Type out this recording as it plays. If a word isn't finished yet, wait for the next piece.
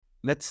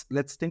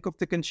let's think of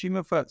the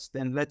consumer first.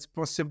 Then let's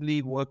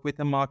possibly work with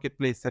a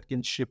marketplace that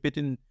can ship it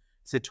in,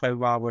 say,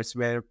 12 hours,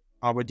 where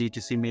our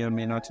D2C may or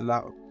may not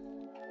allow.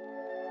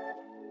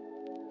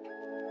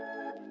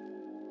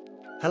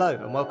 Hello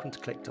and welcome to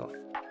Clicked Off.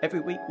 Every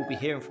week we'll be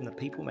hearing from the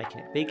people making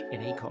it big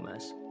in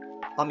e-commerce.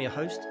 I'm your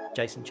host,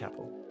 Jason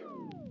Chappell.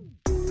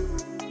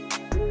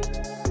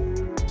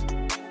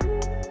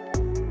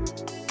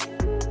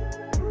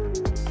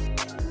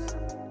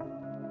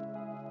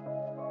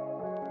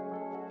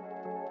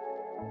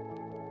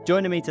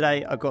 Joining me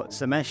today, I've got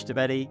Somesh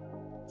Dwivedi,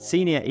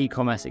 Senior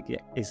e-commerce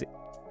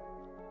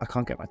I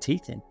can't get my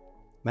teeth in.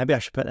 Maybe I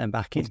should put them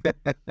back in.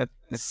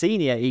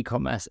 Senior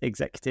e-commerce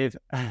executive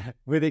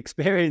with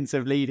experience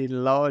of leading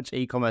large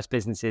e-commerce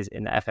businesses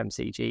in the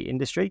FMCG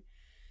industry.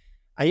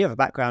 And you have a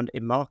background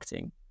in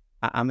marketing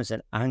at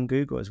Amazon and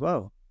Google as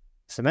well.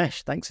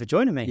 Somesh, thanks for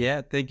joining me.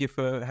 Yeah, thank you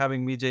for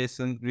having me,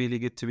 Jason. Really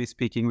good to be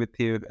speaking with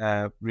you.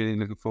 Really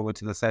looking forward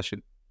to the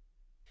session.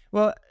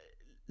 Well,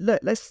 look,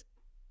 let's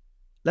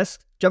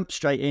jump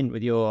straight in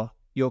with your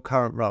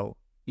current role.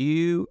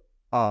 You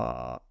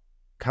are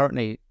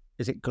currently,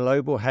 is it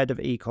global head of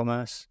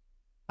e-commerce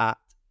at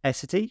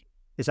Essity?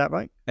 Is that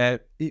right?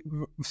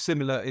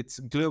 Similar. It's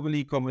global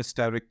e-commerce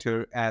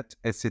director at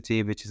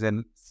Essity, which is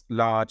a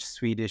large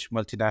Swedish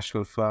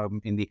multinational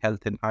firm in the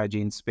health and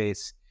hygiene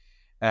space.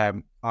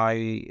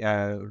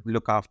 I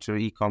look after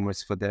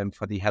e-commerce for them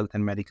for the health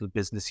and medical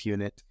business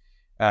unit.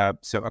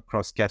 So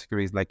across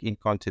categories like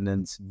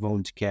incontinence,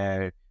 wound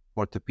care,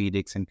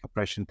 orthopedics, and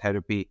compression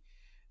therapy.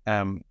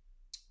 So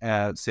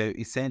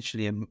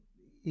essentially, in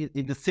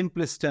the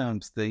simplest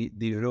terms,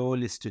 the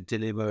role is to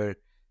deliver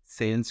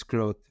sales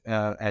growth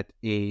at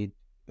a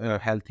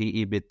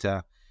healthy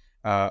EBITDA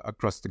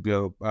across the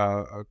globe,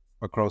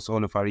 across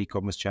all of our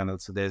e-commerce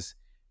channels. So there's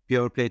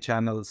pure play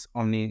channels,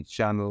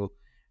 omni-channel,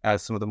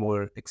 some of the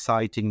more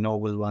exciting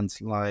novel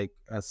ones like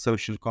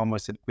social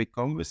commerce and quick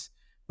commerce,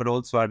 but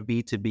also our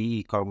B2B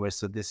e-commerce.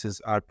 So this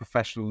is our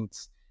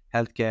professionals,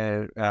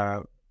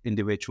 healthcare,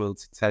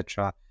 individuals,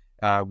 etc.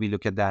 We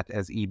look at that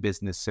as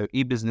e-business. So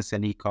e-business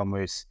and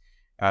e-commerce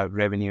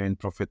revenue and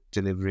profit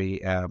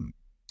delivery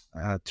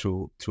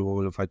through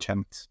all of our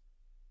channels.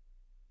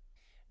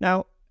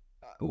 Now,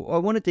 I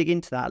want to dig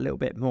into that a little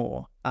bit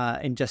more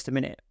in just a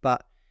minute,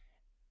 but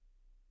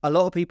a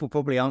lot of people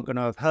probably aren't going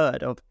to have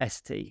heard of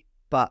Essity,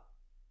 but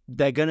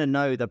they're going to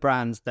know the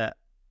brands that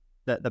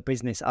the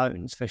business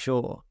owns for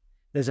sure.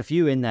 There's a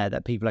few in there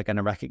that people are going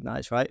to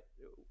recognize, right?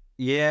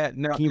 Yeah.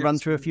 No, can you run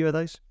through a few of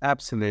those?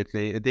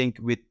 Absolutely. I think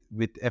with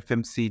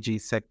FMCG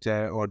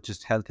sector, or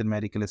just health and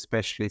medical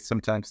especially,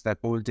 sometimes that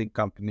holding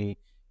company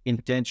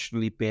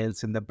intentionally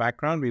pales in the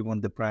background. We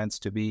want the brands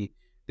to be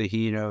the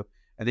hero.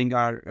 I think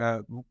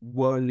our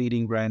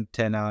world-leading brand,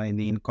 Tena, in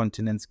the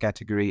incontinence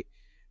category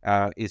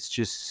is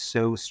just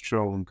so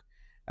strong.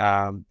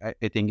 I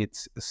think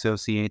it's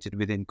associated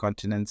with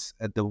incontinence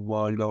the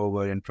world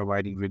over and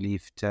providing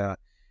relief to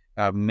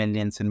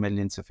millions and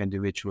millions of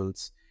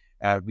individuals.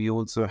 We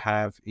also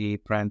have a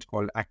brand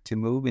called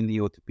Actimove in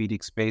the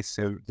orthopedic space,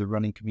 so the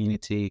running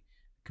community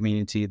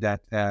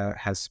that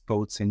has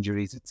sports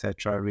injuries,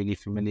 etc., really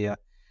familiar.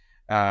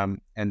 And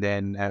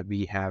then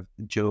we have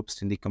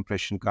Jobst in the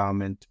compression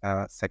garment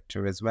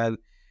sector as well,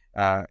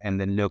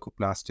 and then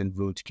Locoplast and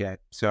wound care.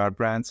 So our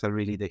brands are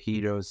really the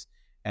heroes,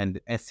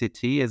 and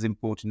Essity, as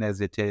important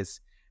as it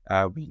is,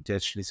 we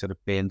actually sort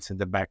of paints in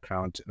the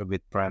background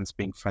with brands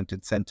being front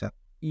and center.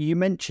 You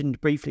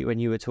mentioned briefly when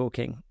you were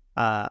talking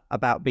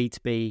about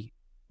B2B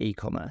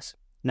e-commerce.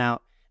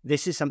 Now,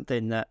 this is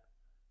something that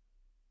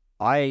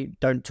I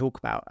don't talk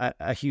about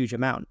a huge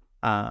amount.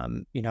 A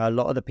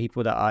lot of the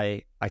people that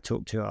I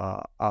talk to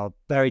are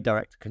very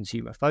direct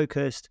consumer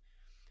focused.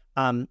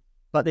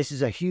 But this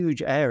is a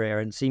huge area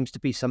and seems to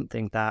be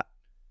something that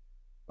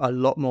a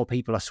lot more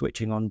people are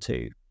switching on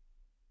to,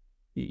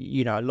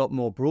 a lot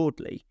more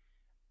broadly.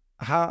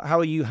 How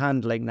are you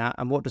handling that,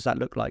 and what does that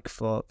look like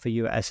for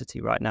you at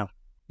Essity right now?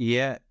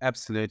 Yeah,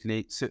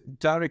 absolutely. So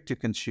direct to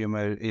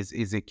consumer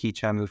is a key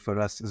channel for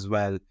us as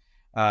well.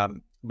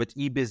 But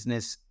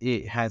e-business,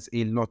 it has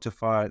a lot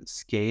of our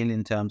scale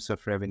in terms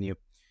of revenue.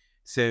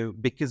 So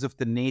because of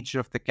the nature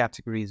of the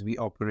categories we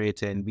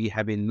operate in, we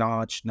have a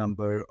large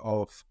number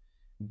of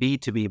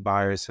B2B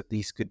buyers. So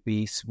these could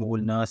be small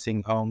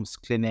nursing homes,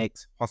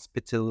 clinics,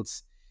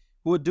 hospitals,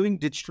 who are doing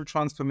digital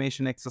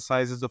transformation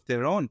exercises of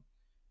their own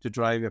to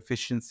drive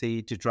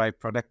efficiency, to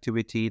drive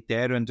productivity.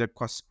 They're under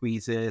cost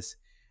squeezes,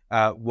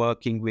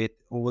 working with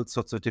all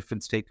sorts of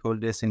different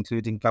stakeholders,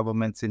 including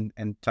governments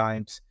and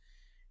times.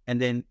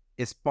 And then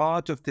as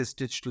part of this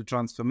digital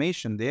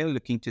transformation, they're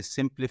looking to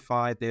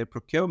simplify their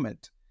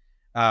procurement.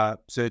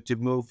 So to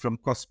move from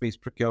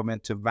cost-based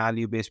procurement to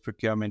value-based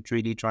procurement,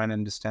 really try and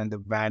understand the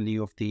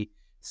value of the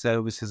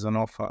services on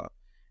offer.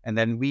 And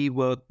then we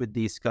work with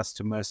these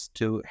customers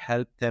to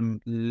help them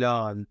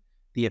learn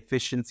the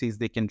efficiencies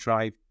they can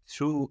drive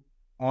through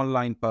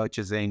online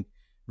purchasing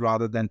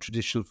rather than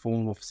traditional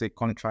form of, say,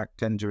 contract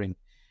tendering.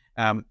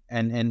 And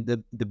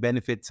the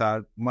benefits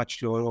are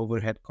much lower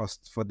overhead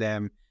costs for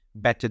them,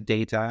 better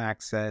data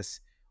access,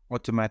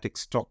 automatic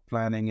stock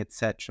planning,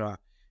 etc.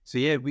 So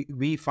yeah,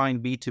 we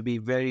find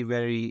B2B very,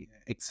 very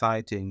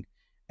exciting.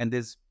 And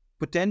there's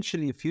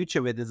potentially a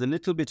future where there's a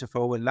little bit of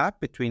overlap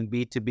between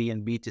B2B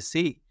and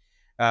B2C.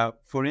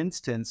 For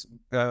instance,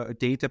 a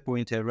data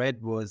point I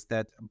read was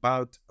that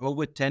about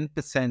over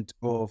 10%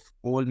 of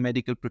all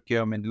medical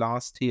procurement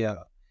last year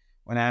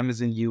on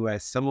Amazon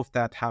US, some of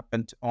that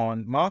happened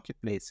on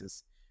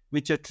marketplaces,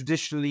 which are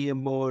traditionally a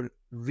more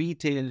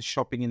retail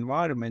shopping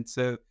environment.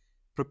 So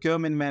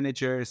procurement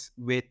managers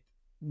with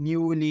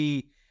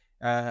newly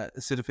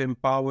sort of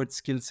empowered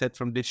skill set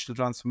from digital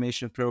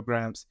transformation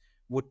programs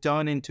would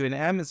turn into an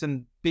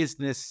Amazon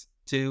business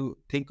to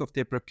think of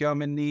their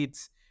procurement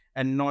needs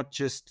and not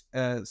just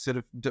sort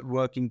of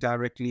working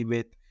directly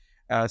with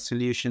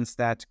solutions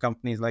that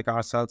companies like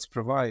ourselves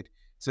provide.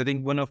 So I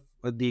think one of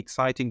the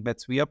exciting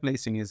bets we are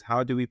placing is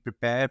how do we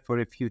prepare for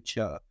a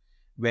future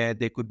where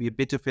there could be a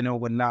bit of an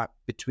overlap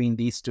between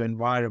these two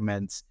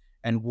environments,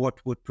 and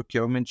what would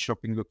procurement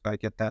shopping look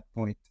like at that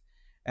point?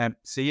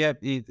 So yeah,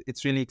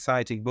 it's really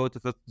exciting. Both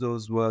of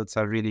those worlds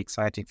are really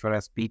exciting for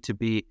us,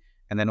 B2B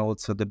and then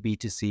also the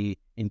B2C,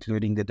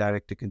 including the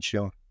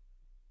direct-to-consumer.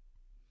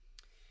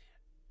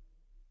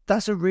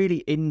 That's a really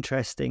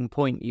interesting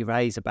point you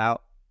raise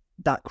about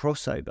that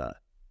crossover,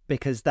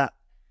 because that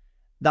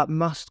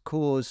must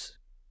cause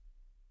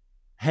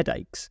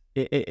headaches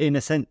in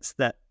a sense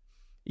that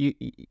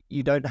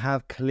you don't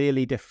have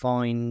clearly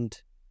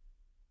defined,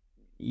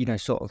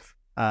 sort of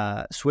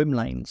swim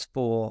lanes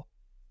for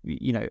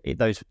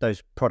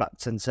those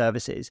products and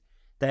services.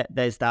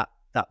 There's that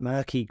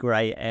murky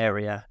grey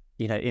area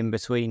in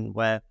between,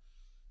 where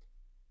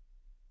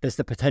there's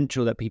the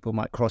potential that people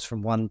might cross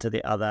from one to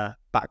the other,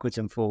 backwards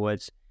and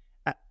forwards.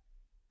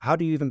 How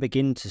do you even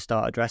begin to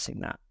start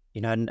addressing that?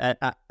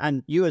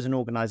 And you as an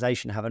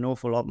organization have an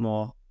awful lot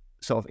more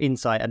sort of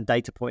insight and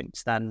data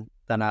points than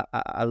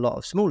a lot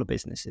of smaller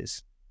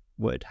businesses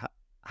would.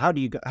 Where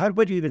do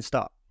you even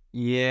start?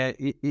 Yeah,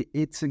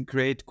 it's a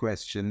great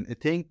question. I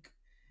think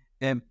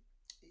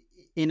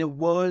in a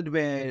world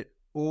where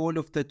all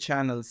of the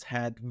channels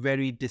had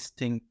very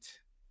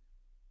distinct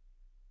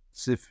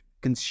sort of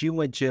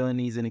consumer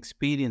journeys and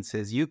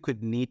experiences, you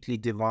could neatly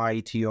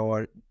divide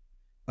your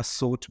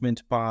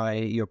assortment by,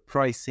 your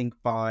pricing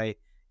by.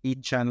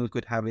 Each channel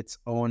could have its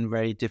own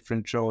very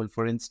different role.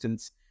 For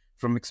instance,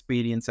 from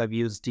experience, I've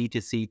used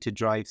D2C to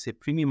drive, say,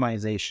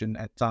 premiumization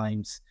at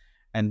times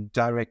and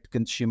direct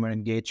consumer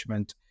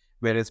engagement,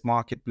 whereas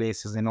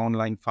marketplaces and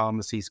online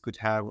pharmacies could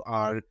have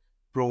our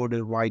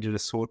broader, wider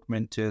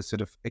assortment to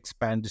sort of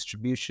expand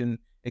distribution,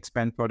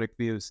 expand product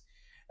views.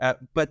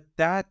 But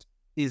that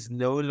is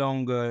no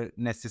longer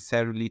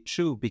necessarily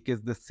true,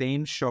 because the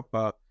same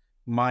shopper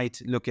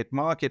might look at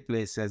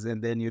marketplaces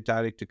and then you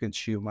direct to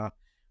consumer,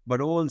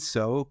 but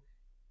also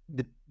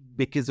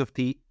because of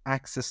the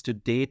access to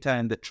data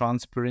and the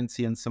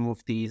transparency and some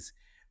of these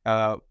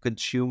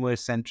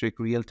consumer-centric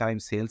real-time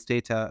sales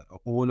data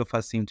all of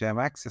us seem to have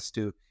access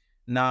to.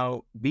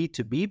 Now,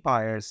 B2B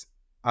buyers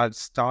are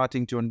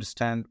starting to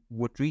understand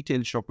what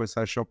retail shoppers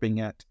are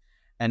shopping at,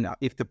 and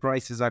if the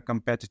prices are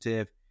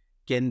competitive,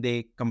 can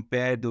they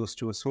compare those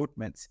two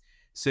assortments?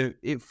 So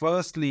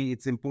firstly,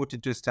 it's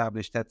important to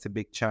establish that's a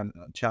big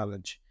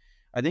challenge.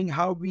 I think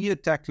how we are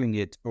tackling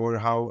it, or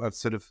how I've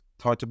sort of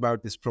thought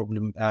about this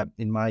problem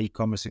in my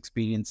e-commerce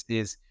experience,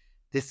 is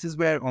this is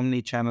where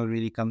omni-channel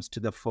really comes to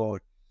the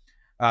fore.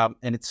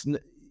 And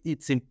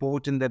it's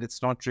important that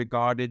it's not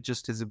regarded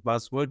just as a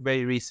buzzword.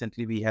 Very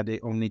recently, we had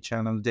a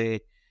omni-channel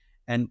day.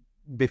 And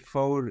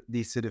before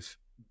the sort of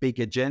big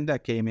agenda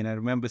came in, I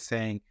remember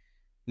saying,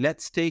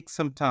 let's take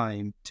some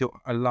time to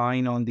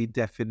align on the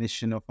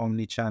definition of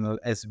omnichannel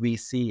as we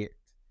see it,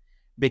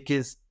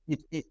 because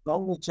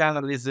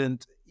omnichannel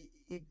isn't.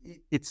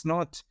 It's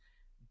not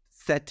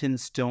set in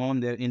stone.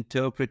 There are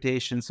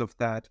interpretations of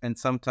that, and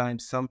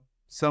sometimes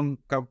some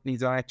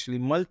companies are actually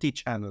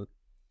multi-channel,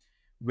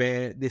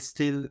 where they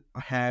still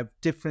have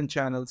different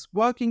channels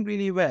working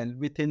really well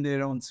within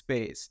their own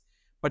space,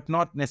 but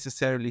not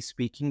necessarily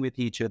speaking with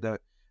each other.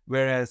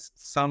 Whereas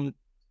some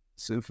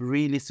sort of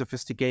really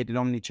sophisticated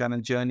omni-channel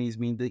journeys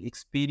mean the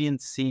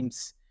experience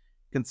seems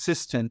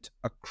consistent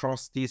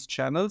across these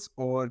channels,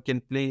 or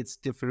can play its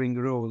differing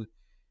role,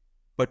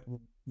 but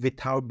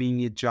without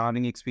being a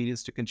jarring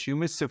experience to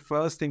consumers. So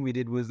first thing we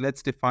did was,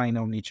 let's define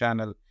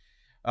omni-channel.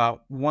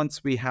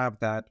 Once we have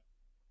that,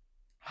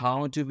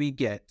 how do we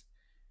get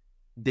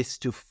this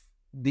to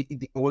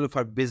all of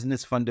our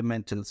business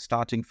fundamentals,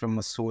 starting from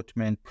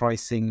assortment,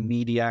 pricing,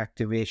 media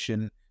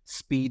activation,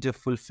 speed of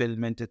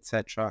fulfillment,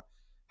 etc.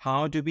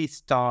 How do we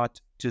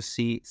start to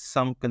see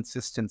some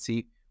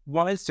consistency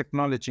whilst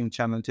acknowledging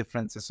channel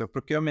differences? So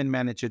procurement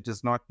manager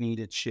does not need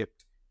it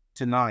shipped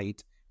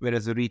tonight,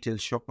 whereas a retail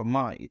shopper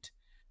might.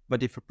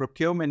 But if a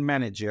procurement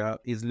manager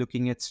is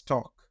looking at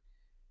stock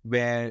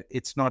where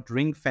it's not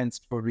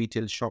ring-fenced for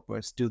retail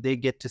shoppers, do they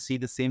get to see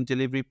the same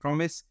delivery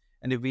promise?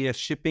 And if we are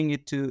shipping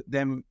it to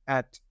them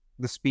at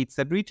the speeds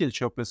that retail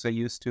shoppers are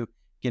used to,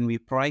 can we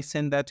price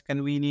in that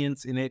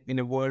convenience in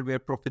a world where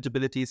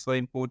profitability is so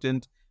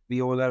important?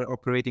 We all are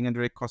operating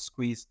under a cost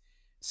squeeze.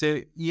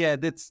 So yeah,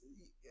 that's,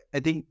 I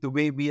think the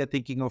way we are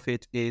thinking of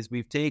it is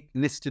we've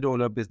listed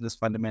all our business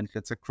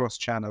fundamentals across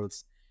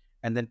channels,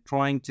 and then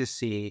trying to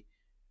see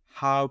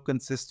how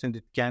consistent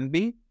it can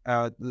be,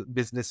 the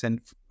business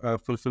and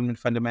fulfillment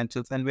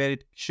fundamentals, and where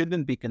it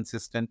shouldn't be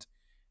consistent,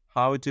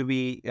 how do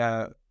we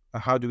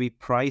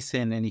price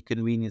in any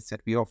convenience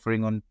that we're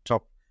offering on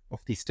top of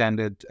the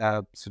standard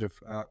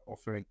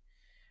offering.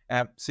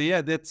 So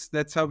yeah,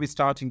 that's how we're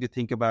starting to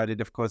think about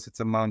it. Of course, it's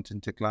a mountain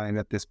to climb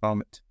at this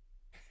moment.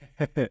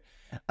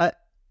 I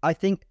I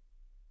think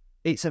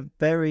it's a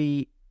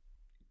very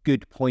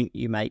good point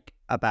you make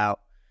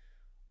about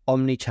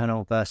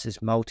omni-channel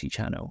versus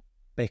multi-channel,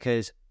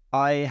 because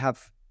I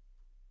have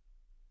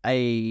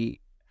a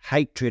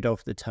hatred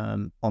of the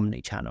term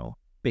omni-channel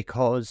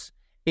because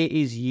it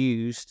is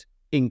used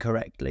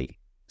incorrectly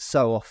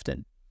so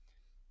often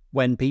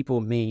when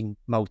people mean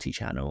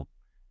multi-channel,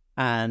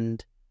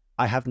 and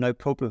I have no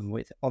problem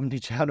with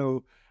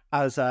omni-channel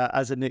as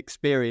an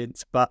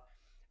experience, but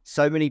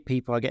so many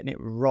people are getting it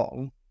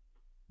wrong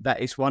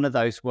that it's one of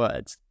those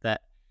words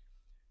that,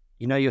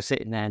 you're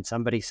sitting there and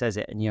somebody says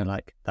it and you're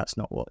like, that's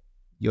not what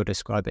you're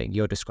describing.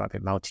 You're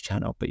describing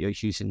multi-channel, but you're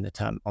using the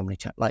term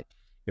omni-channel. Like,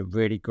 it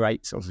really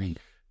grates on me.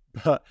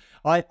 But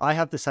I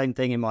have the same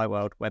thing in my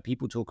world where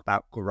people talk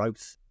about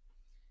growth,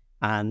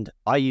 and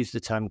I use the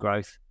term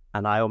growth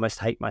and I almost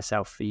hate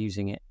myself for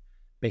using it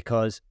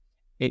because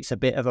it's a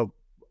bit of a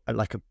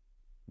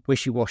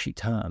wishy-washy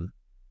term.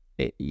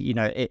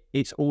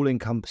 It's all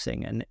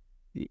encompassing. And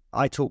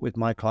I talk with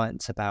my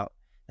clients about,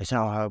 they say,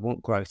 oh, I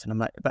want growth. And I'm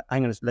like, but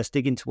hang on, let's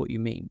dig into what you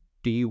mean.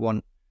 Do you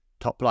want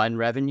top line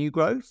revenue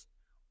growth,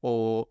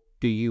 or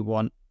do you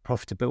want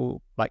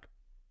profitable, like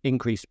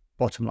increased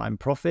bottom line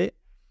profit?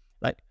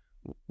 Like,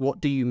 what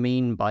do you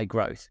mean by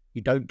growth?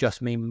 You don't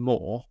just mean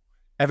more.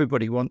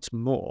 Everybody wants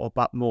more,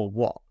 but more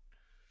what?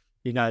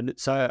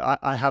 So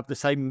I have the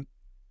same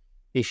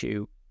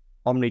issue,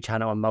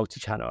 omni-channel and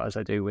multi-channel, as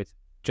I do with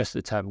just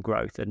the term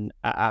growth, and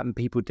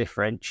people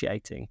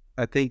differentiating.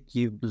 I think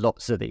you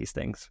lots of these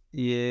things.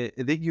 Yeah,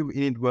 I think you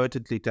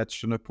inadvertently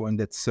touched on a point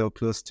that's so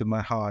close to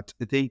my heart.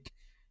 I think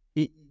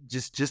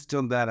just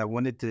on that, I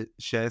wanted to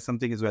share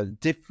something as well.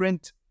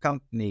 Different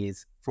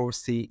companies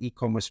foresee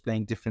e-commerce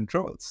playing different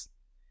roles.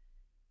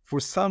 For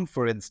some,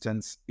 for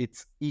instance,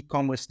 it's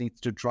e-commerce needs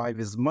to drive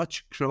as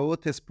much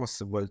growth as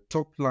possible,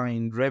 top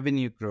line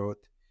revenue growth,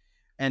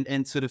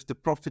 and sort of the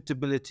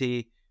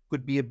profitability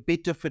could be a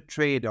bit of a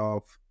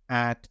trade-off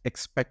at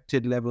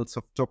expected levels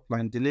of top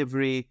line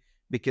delivery,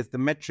 because the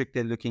metric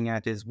they're looking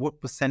at is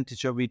what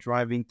percentage are we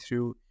driving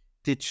through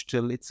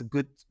digital. It's a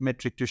good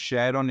metric to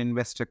share on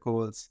investor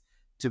calls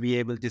to be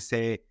able to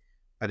say,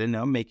 I don't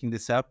know, making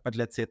this up, but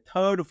let's say a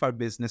third of our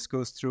business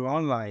goes through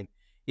online.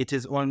 It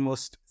is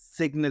almost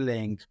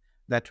signaling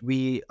that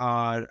we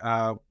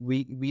are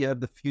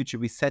the future.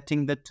 We're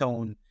setting the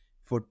tone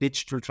for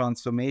digital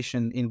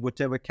transformation in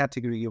whatever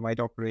category you might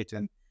operate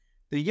in.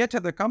 There are yet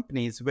other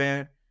companies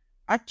where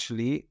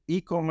actually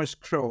e-commerce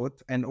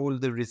growth and all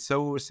the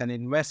resource and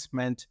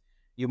investment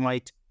you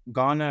might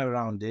garner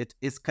around it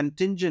is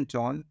contingent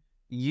on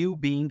you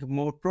being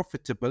more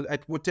profitable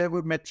at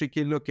whatever metric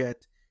you look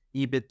at,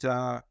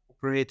 EBITDA,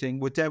 operating,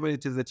 whatever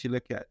it is that you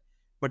look at,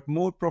 but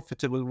more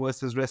profitable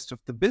versus rest of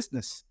the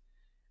business.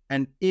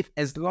 And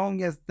as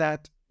long as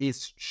that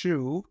is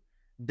true,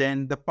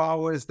 then the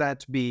powers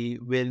that be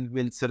will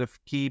sort of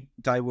keep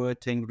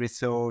diverting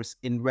resource,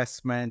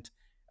 investment,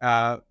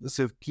 sort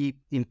of keep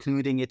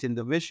including it in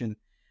the vision.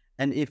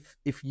 And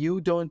if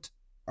you don't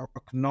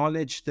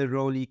acknowledge the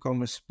role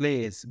e-commerce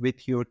plays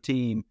with your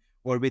team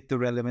or with the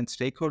relevant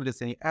stakeholders,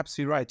 then you're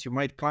absolutely right. You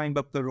might climb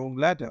up the wrong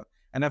ladder.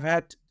 And I've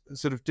had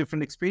sort of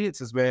different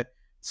experiences where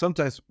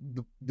sometimes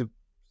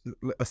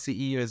a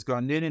CEO has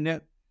gone, no,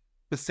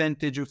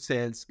 percentage of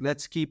sales,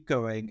 let's keep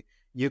going.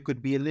 You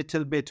could be a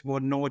little bit more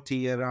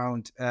naughty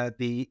around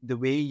the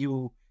way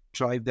you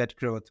drive that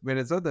growth.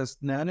 Whereas others,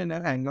 no,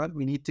 hang on,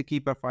 we need to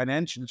keep our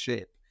financial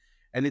shape.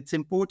 And it's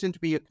important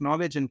we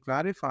acknowledge and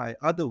clarify.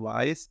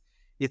 Otherwise,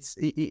 it's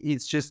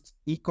just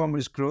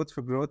e-commerce growth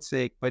for growth's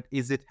sake, but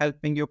is it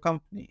helping your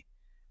company?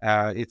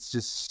 It's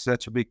just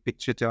such a big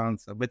picture to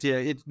answer. But yeah,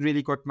 it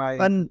really got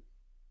my...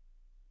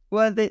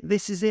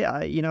 This is it.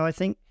 I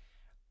think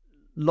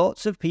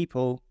lots of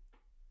people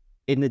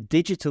in the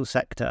digital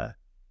sector,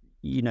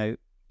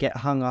 get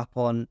hung up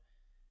on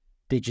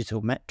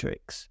digital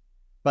metrics,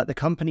 but the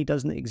company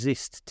doesn't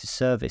exist to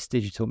service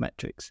digital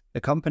metrics.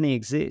 The company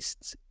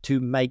exists to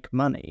make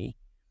money,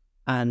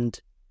 and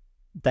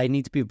they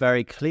need to be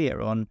very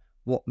clear on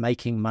what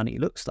making money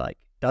looks like.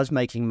 Does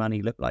making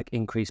money look like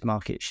increased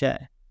market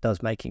share?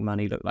 Does making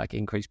money look like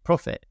increased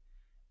profit?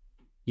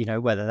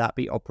 Whether that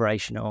be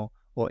operational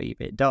or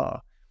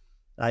EBITDA.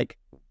 Like,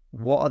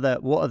 what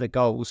are the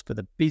goals for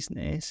the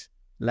business?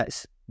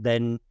 Let's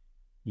then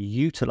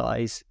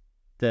utilize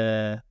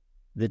the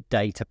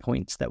data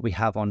points that we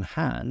have on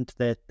hand.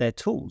 They're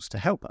tools to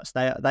help us.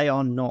 They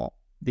are not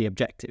the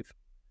objective.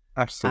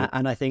 Absolutely.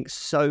 And I think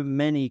so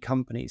many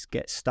companies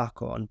get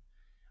stuck on,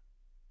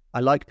 I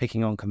like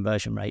picking on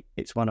conversion rate.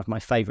 It's one of my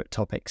favorite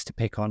topics to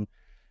pick on.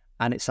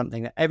 and it's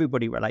something that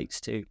everybody relates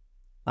to.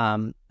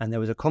 And there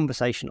was a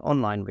conversation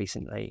online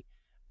recently.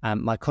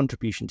 My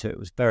contribution to it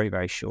was very,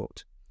 very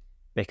short,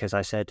 because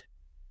I said,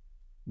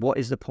 what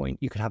is the point?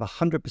 You could have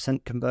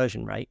 100%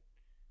 conversion rate,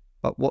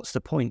 but what's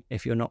the point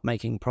if you're not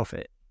making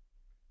profit?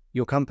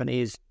 Your company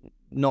is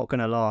not going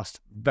to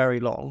last very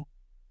long.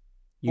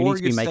 You need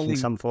to be making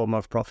some form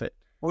of profit.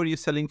 Or you're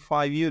selling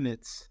 5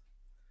 units.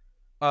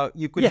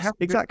 You could Yes, have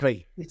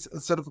exactly. It's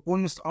sort of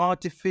almost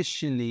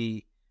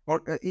artificially,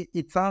 or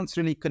it sounds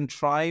really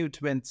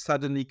contrived when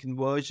suddenly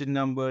conversion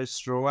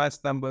numbers, ROAS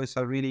numbers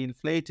are really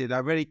inflated.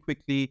 I very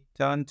quickly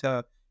turned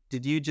to,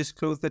 did you just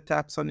close the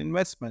taps on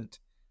investment?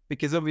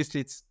 Because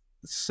obviously it's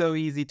so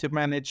easy to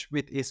manage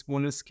with a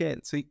smaller scale.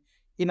 So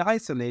in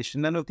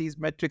isolation, none of these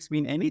metrics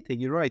mean anything.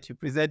 You're right. You're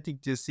presenting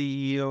to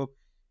CEO,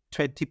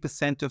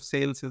 20% of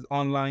sales is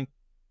online.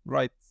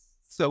 Right.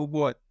 So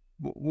what?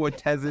 What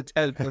has it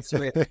helped us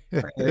with?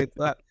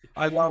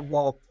 I love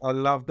that. I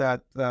love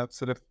that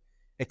sort of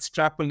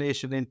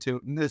extrapolation into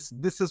this.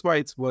 This is why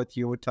it's worth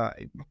your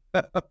time.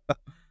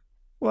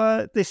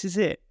 Well, this is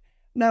it.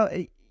 Now,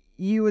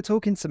 you were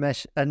talking,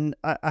 Somesh, and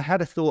I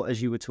had a thought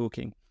as you were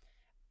talking.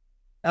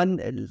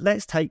 And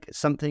let's take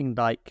something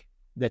like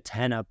the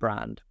Tenor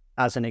brand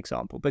as an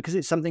example, because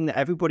it's something that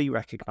everybody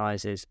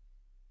recognizes.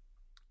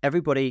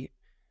 Everybody,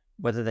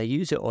 whether they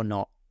use it or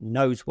not,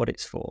 knows what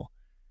it's for.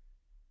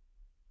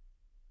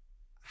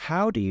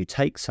 How do you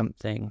take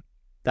something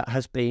that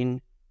has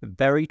been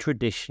very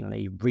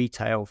traditionally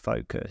retail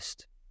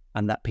focused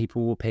and that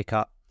people will pick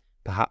up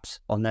perhaps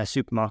on their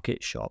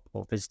supermarket shop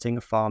or visiting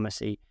a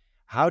pharmacy?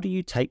 How do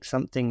you take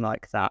something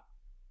like that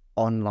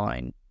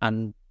online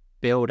and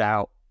build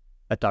out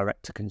a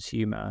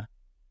direct-to-consumer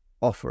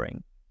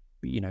offering,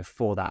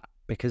 for that?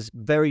 Because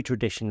very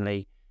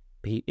traditionally,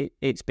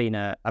 it's been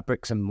a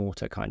bricks and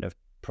mortar kind of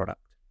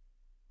product.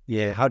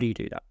 Yeah. How do you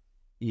do that?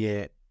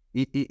 Yeah.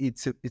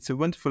 It's a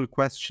wonderful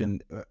question,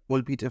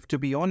 albeit, to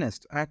be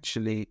honest,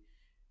 actually,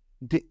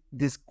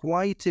 there's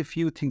quite a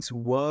few things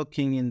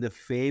working in the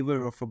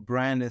favor of a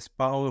brand as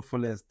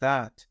powerful as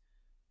that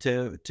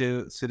to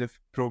sort of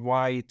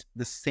provide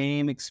the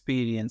same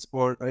experience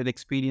or an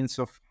experience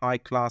of high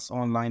class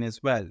online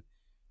as well.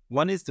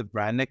 One is the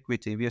brand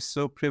equity. We are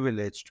so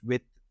privileged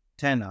with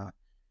Tenor.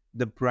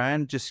 The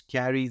brand just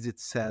carries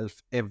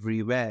itself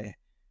everywhere.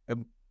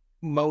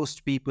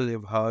 Most people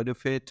have heard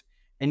of it.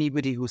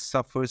 Anybody who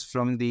suffers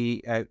from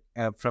the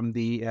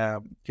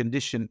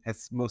condition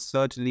has most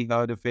certainly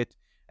heard of it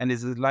and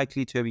is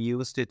likely to have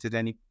used it at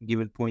any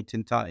given point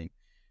in time.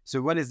 So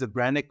what is the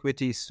brand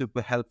equity is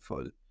super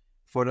helpful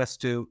for us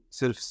to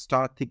sort of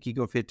start thinking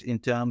of it in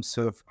terms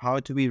of how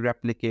do we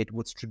replicate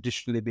what's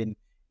traditionally been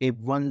a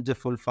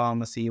wonderful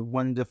pharmacy, a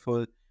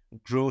wonderful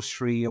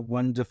grocery, a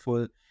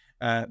wonderful,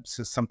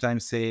 so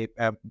sometimes say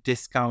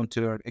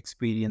discounter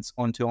experience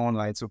onto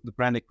online. So the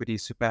brand equity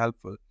is super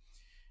helpful.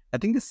 I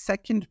think the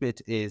second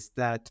bit is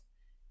that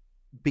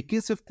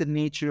because of the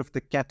nature of the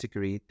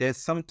category, there's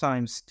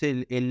sometimes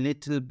still a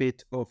little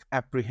bit of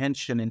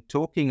apprehension in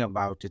talking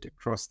about it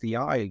across the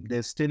aisle.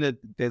 There's still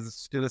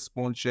a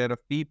small share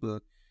of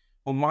people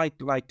who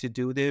might like to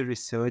do their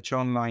research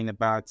online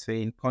about,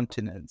 say,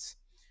 incontinence,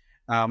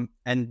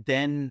 and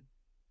then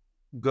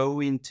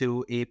go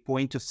into a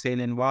point of sale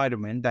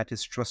environment that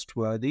is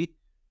trustworthy. It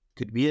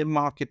could be a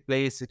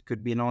marketplace, it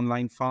could be an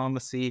online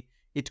pharmacy,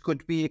 it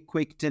could be a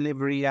quick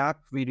delivery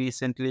app. We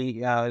recently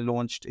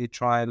launched a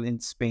trial in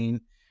Spain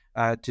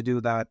to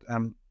do that,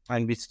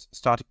 and we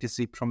started to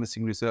see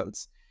promising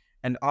results.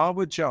 And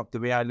our job, the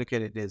way I look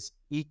at it, is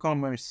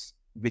e-commerce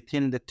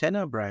within the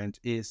Tenor brand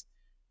is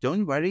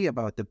don't worry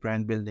about the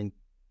brand building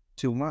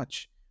too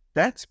much.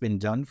 That's been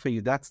done for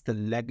you. That's the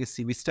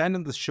legacy. We stand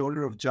on the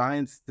shoulder of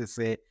giants to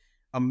say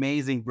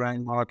amazing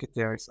brand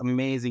marketers,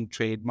 amazing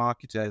trade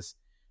marketers.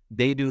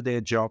 They do their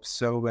job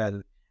so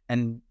well.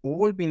 And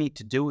all we need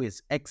to do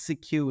is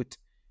execute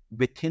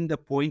within the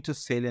point of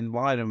sale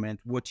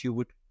environment what you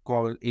would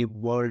call a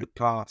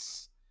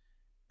world-class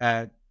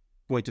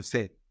point of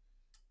sale.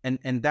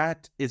 And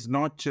that is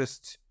not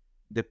just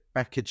the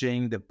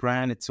packaging, the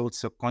brand, it's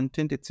also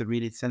content. It's a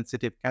really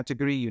sensitive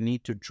category. You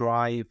need to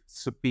drive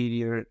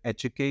superior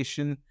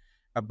education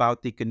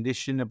about the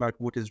condition, about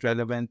what is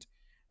relevant.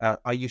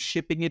 Are you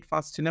shipping it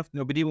fast enough?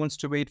 Nobody wants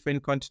to wait for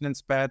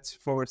incontinence pads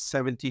for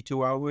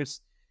 72 hours.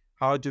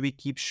 How do we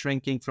keep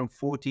shrinking from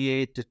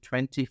 48 to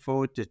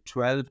 24 to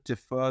 12 to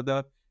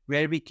further,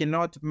 where we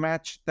cannot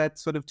match that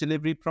sort of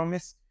delivery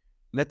promise?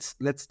 Let's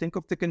think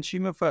of the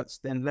consumer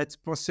first. Then let's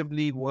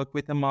possibly work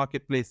with a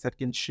marketplace that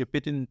can ship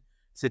it in,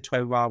 say,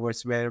 12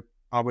 hours, where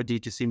our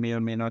D2C may or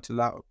may not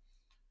allow.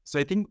 So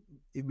I think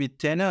with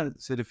Tenor,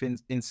 sort of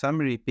in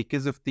summary,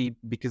 because of the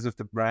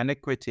brand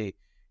equity, it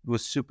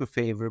was super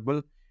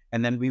favorable.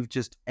 And then we've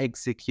just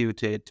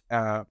executed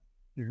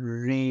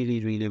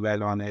really, really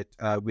well on it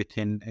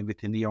within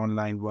the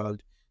online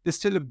world. There's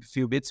still a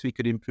few bits we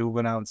could improve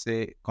around,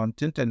 say,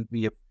 content, and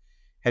we have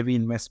heavy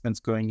investments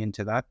going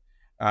into that.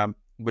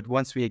 But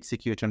once we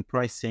execute on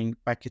pricing,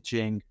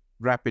 packaging,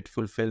 rapid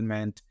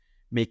fulfillment,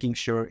 making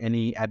sure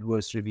any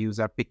adverse reviews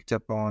are picked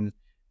up on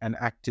and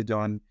acted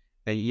on,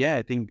 Yeah,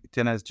 I think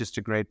Tina is just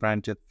a great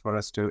brand for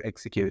us to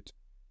execute.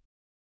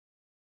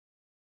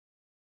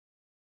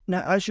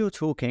 Now, as you're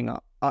talking,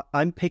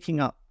 I'm picking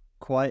up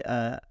quite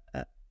a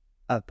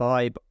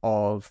vibe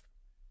of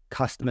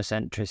customer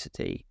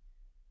centricity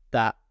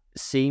that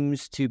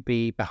seems to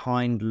be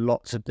behind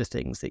lots of the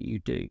things that you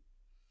do.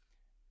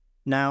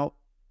 Now,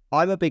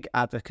 I'm a big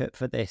advocate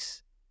for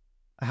this.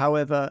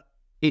 However,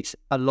 it's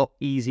a lot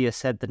easier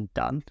said than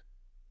done,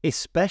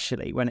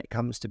 especially when it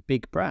comes to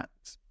big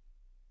brands.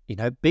 You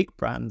know, big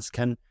brands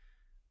can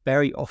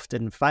very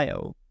often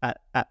fail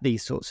at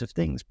these sorts of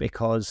things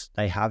because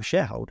they have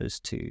shareholders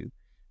to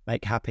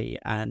make happy,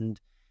 and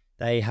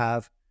they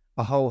have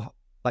a whole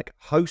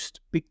host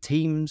big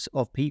teams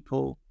of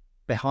people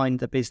behind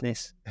the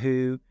business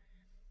who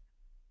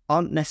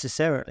aren't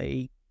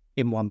necessarily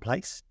in one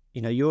place.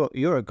 You know,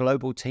 you're a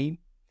global team,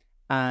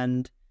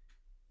 and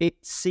it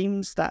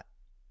seems that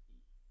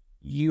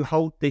you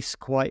hold this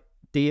quite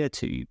dear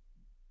to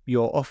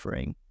your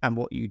offering and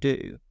what you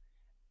do.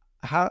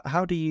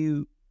 How do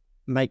you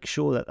make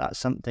sure that that's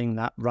something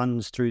that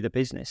runs through the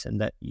business and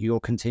that you're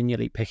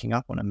continually picking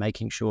up on and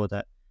making sure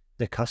that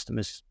the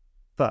customer's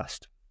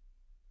first?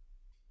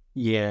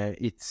 Yeah,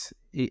 it's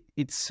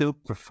so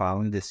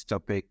profound, this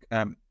topic.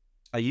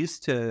 I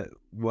used to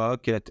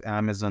work at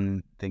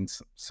Amazon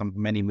things some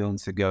many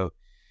moons ago.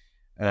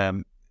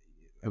 Um,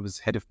 I was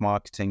head of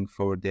marketing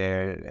for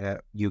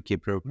their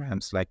UK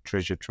programs like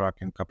Treasure Truck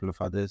and a couple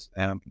of others.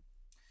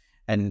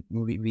 And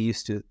we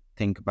used to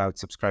think about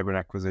subscriber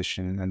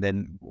acquisition, and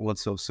then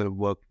also sort of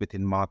worked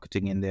within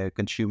marketing in their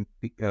consumer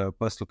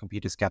personal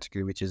computers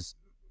category, which is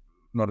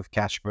a lot of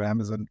cash for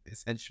Amazon,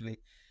 essentially.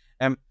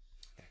 Um,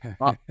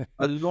 a,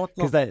 a lot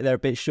Because of they're a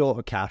bit short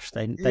of cash.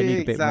 They need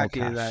a bit more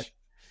exactly that. cash.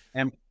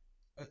 Um,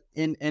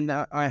 and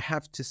I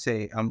have to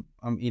say, I'm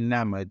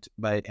enamored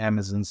by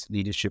Amazon's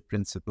leadership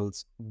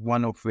principles.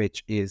 One of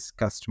which is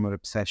customer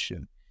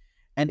obsession.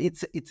 And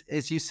it's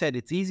as you said,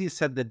 it's easier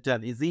said than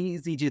done. It's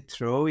easy to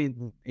throw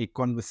in a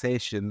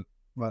conversation,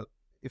 well,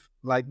 if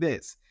like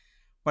this,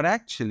 but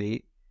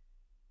actually,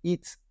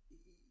 it's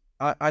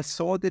I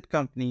saw that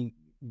company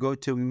go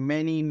to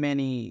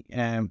many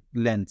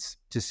lengths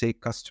to say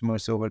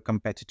customers over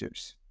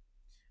competitors.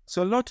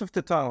 So a lot of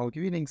the time, I'll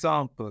give you an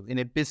example. In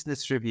a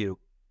business review,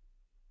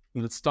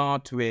 you'll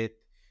start with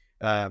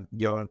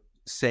your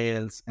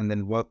sales and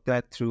then work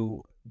that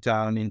through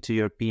down into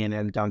your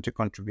P&L, down to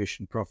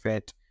contribution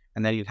profit,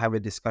 and then you'll have a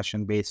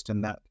discussion based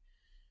on that.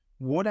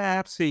 What I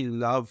absolutely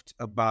loved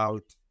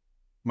about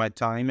my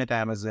time at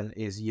Amazon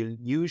is you'll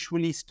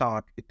usually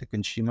start with the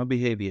consumer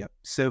behavior.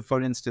 So,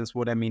 for instance,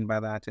 what I mean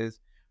by that is,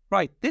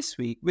 right, this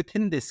week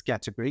within this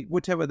category,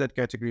 whatever that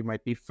category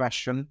might be,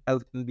 fashion,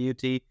 health and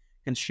beauty,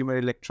 consumer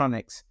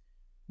electronics,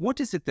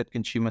 what is it that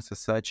consumers are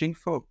searching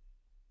for?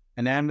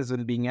 And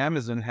Amazon, being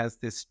Amazon, has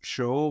this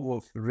trove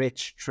of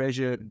rich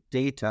treasure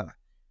data.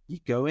 You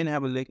go and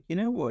have a look. You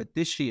know what?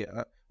 This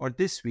year or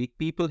this week,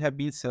 people have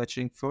been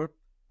searching for,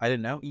 I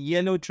don't know,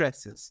 yellow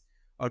dresses,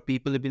 or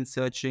people have been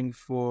searching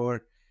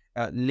for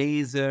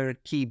laser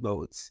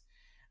keyboards.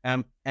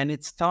 And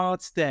it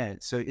starts there.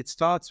 So it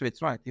starts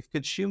with, right, if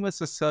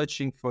consumers are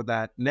searching for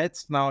that,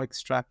 let's now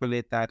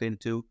extrapolate that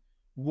into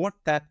what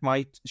that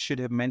should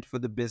have meant for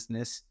the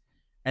business,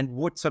 and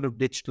what sort of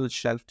digital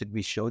shelf did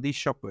we show these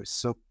shoppers?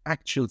 So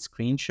actual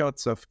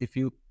screenshots of, if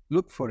you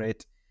look for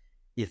it,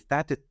 is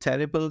that a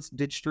terrible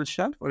digital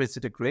shelf or is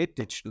it a great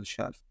digital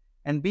shelf?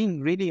 And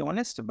being really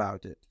honest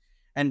about it,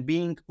 and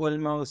being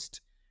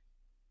almost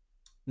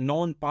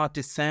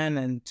non-partisan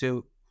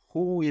into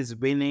who is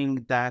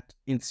winning that,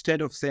 instead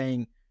of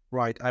saying,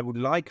 right, I would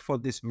like for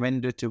this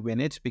vendor to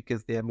win it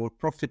because they are more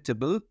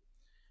profitable.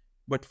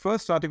 But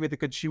first starting with the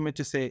consumer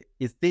to say,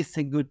 is this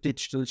a good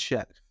digital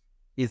shelf?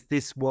 Is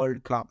this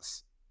world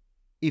class?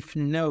 If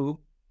no,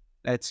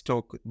 let's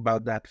talk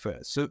about that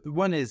first. So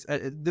one is,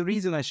 the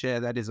reason I share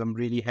that is I'm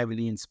really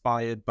heavily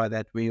inspired by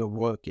that way of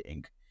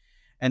working.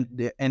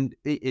 And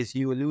as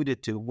you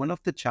alluded to, one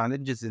of the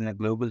challenges in a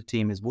global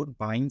team is what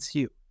binds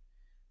you.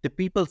 The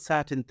people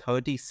sat in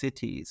 30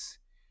 cities.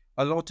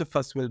 A lot of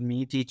us will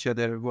meet each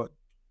other,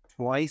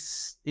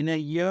 twice in a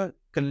year,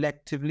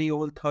 collectively,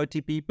 all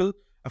 30 people.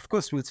 Of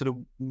course, we'll sort of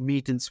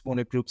meet in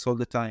smaller groups all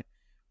the time.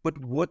 But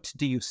what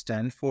do you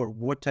stand for?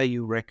 What are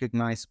you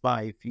recognized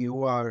by? If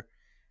you are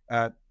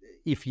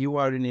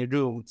in a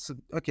room, so,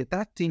 okay,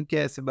 that team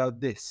cares about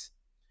this.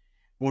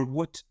 Or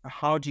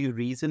how do you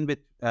reason with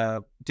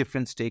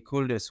different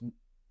stakeholders?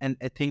 And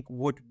I think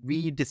what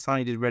we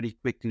decided very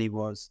quickly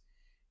was,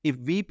 if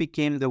we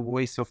became the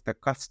voice of the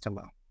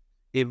customer,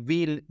 if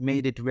we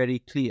made it very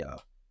clear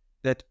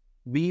that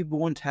we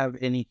won't have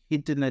any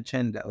hidden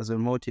agendas or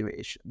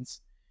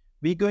motivations,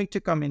 we're going to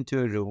come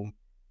into a room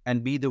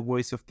and be the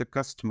voice of the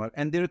customer.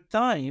 And there are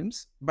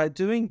times, by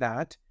doing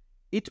that,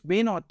 it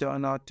may not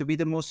turn out to be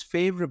the most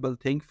favorable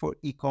thing for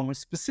e-commerce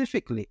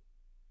specifically.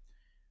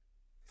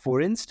 For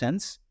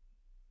instance,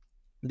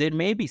 there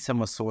may be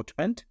some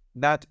assortment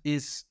that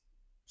is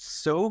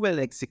so well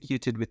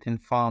executed within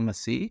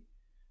pharmacy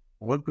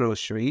or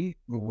grocery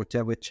or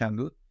whatever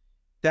channel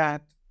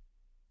that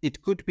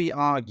it could be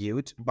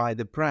argued by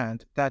the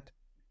brand that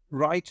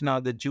right now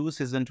the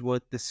juice isn't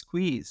worth the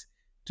squeeze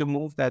to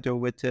move that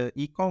over to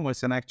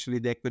e-commerce, and actually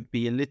there could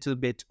be a little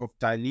bit of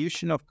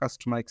dilution of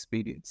customer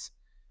experience.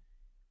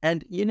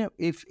 And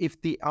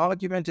if the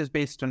argument is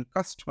based on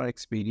customer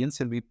experience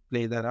and we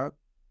play that out,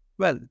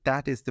 well,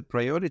 that is the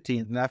priority,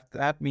 and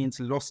that means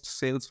lost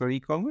sales for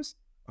e-commerce,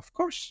 of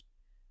course,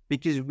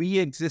 because we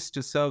exist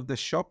to serve the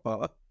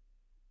shopper,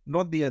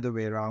 not the other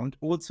way around.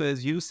 Also,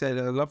 as you said,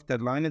 I love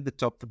that line at the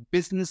top, the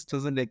business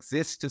doesn't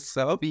exist to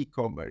serve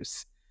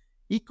e-commerce.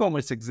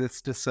 E-commerce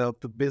exists to serve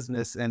the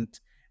business. And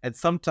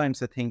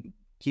sometimes I think,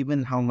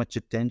 given how much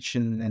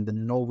attention and the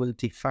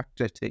novelty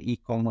factor to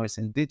e-commerce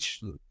and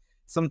digital,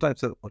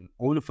 sometimes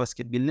all of us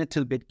can be a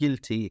little bit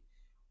guilty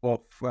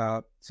of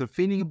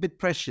feeling a bit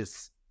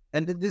precious.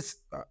 And in this,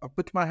 I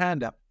put my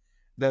hand up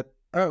that,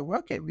 oh,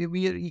 okay,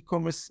 we are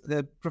e-commerce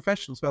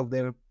professionals. Well,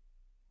 there are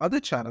other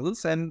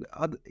channels, and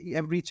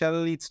every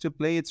channel needs to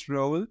play its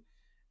role,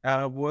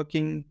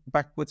 working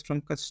backwards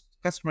from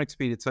customer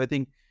experience. So I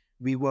think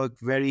we work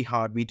very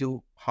hard. We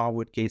do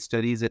Harvard case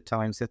studies at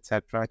times,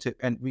 etc.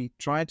 And we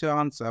try to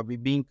answer, are we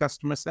being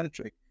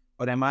customer-centric?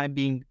 Or am I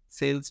being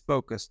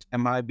sales-focused?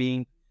 Am I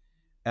being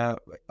a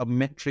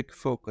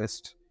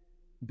metric-focused,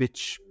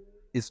 which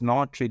is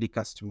not really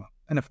customer?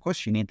 And of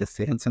course, you need the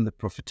sales and the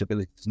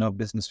profitability. There's no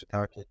business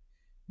without it.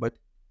 But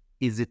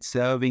is it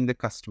serving the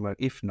customer?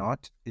 If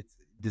not, it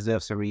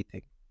deserves a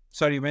rethink.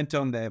 Sorry, went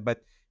on there,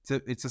 but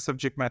it's a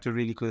subject matter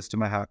really close to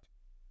my heart.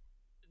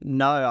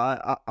 No,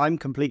 I'm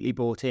completely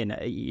bought in.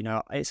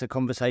 It's a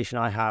conversation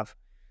I have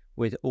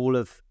with all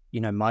of,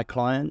 my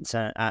clients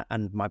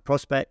and my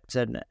prospects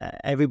and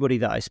everybody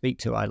that I speak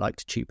to. I like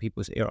to chew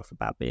people's ear off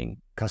about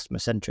being customer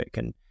centric.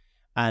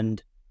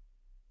 And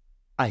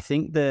I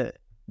think the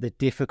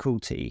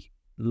difficulty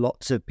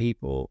lots of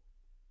people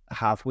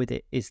have with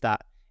it is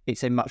that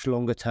it's a much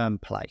longer term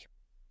play.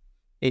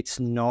 It's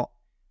not,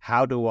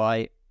 how do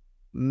I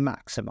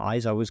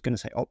maximize, I was going to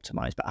say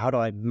optimize, but how do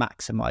I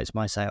maximize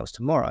my sales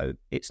tomorrow?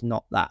 It's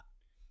not that.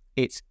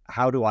 It's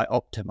how do I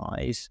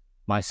optimize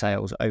my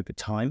sales over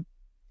time?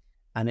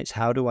 And it's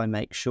how do I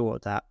make sure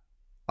that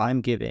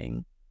I'm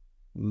giving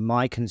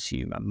my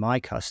consumer, my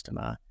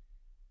customer,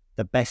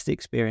 the best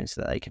experience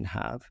that they can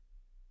have.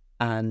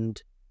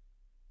 And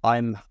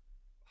I'm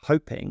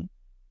hoping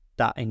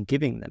that in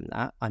giving them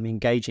that, I'm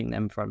engaging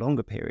them for a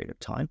longer period of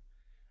time,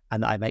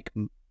 and that I make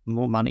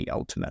more money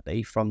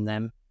ultimately from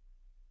them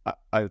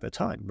over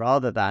time,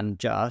 rather than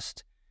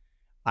just,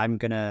 I'm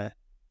going to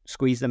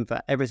squeeze them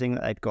for everything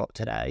that they've got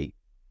today,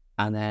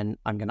 and then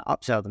I'm going to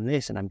upsell them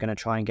this, and I'm going to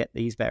try and get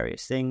these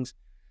various things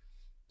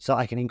so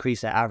I can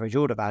increase their average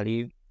order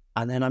value,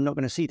 and then I'm not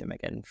going to see them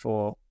again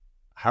for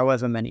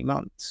however many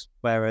months.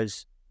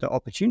 Whereas the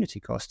opportunity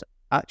cost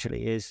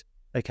actually is,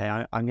 okay,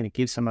 I'm going to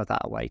give some of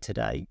that away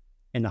today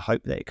in the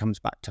hope that it comes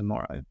back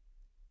tomorrow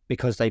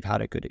because they've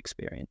had a good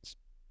experience.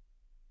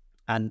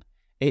 And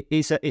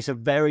it's a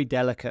very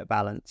delicate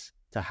balance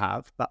to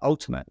have, but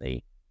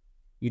ultimately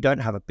you don't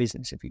have a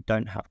business if you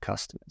don't have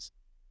customers.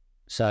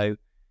 So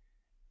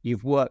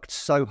you've worked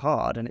so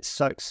hard, and it's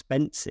so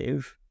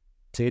expensive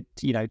to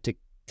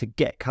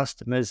get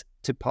customers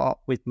to part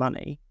with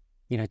money,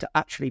 to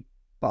actually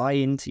buy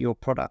into your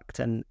product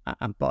and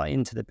buy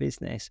into the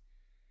business.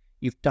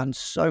 You've done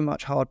so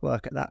much hard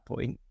work at that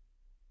point.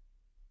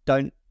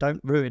 Don't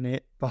ruin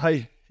it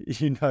by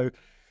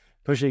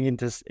pushing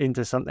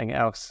into something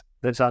else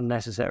that's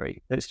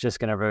unnecessary. That's just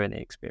going to ruin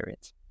the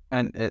experience.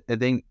 And I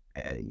think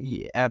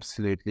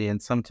absolutely.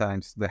 And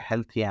sometimes the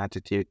healthy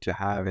attitude to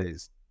have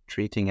is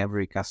treating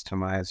every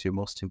customer as your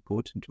most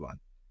important one.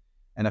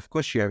 And of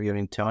course, you have your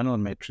internal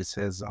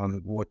matrices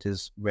on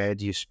where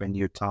do you spend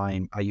your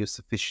time? Are you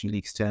sufficiently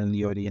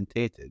externally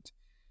orientated?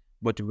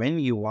 But when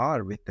you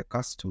are with the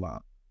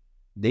customer,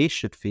 they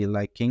should feel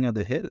like king of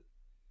the hill.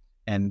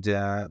 And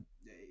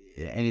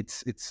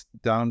it's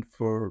down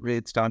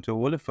to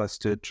all of us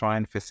to try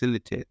and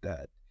facilitate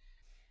that.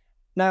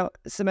 Now,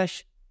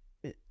 Somesh,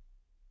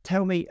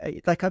 tell me,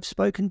 like, I've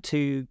spoken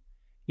to,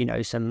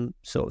 some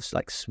sort of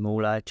like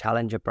smaller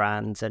challenger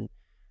brands, and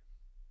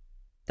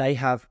they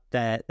have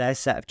their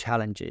set of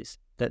challenges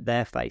that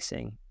they're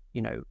facing,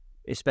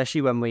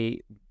 especially when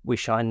we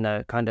shine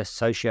the kind of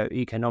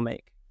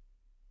socio-economic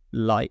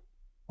light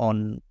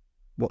on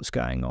what's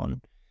going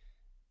on.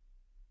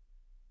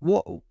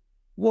 What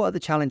are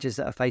the challenges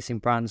that are facing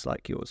brands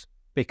like yours?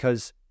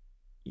 Because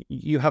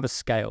you have a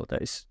scale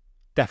that is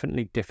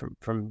definitely different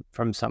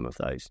from some of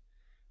those.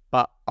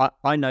 But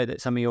I know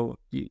that some of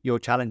your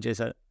challenges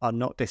are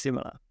not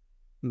dissimilar.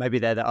 Maybe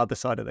they're the other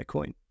side of the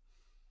coin.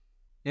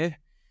 Yeah.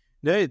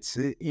 No,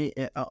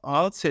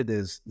 I'll say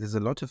there's a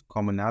lot of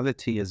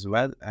commonality as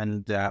well.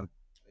 And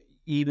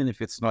even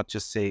if it's not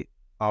just, say,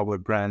 our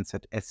brands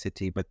at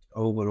Essity, but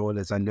overall,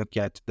 as I look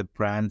at the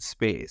brand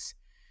space,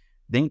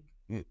 I think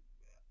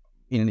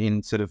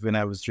in sort of when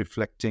I was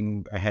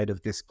reflecting ahead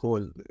of this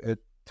call, I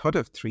thought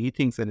of three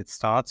things, and it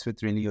starts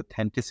with really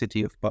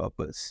authenticity of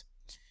purpose.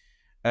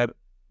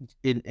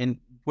 And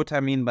what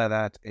I mean by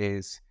that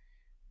is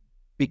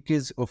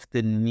because of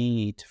the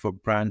need for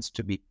brands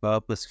to be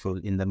purposeful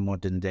in the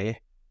modern day.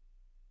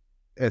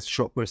 As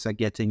shoppers are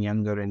getting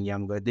younger and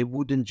younger, they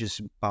wouldn't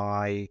just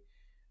buy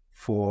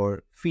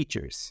for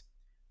features.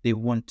 They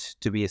want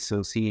to be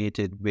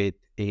associated with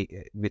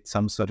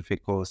some sort of a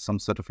cause, some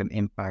sort of an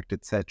impact,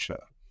 etc.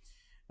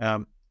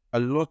 Um, a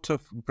lot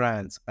of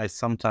brands, I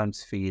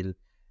sometimes feel,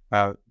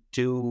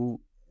 do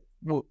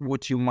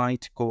what you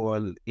might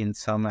call, in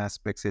some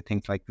aspects, I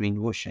think, like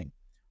greenwashing,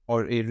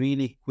 or a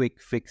really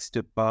quick fix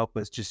to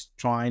purpose, just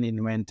try and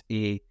invent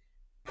a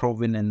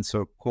provenance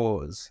or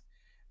cause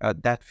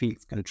that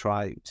feels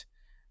contrived.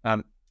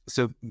 Um,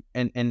 so,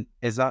 and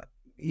as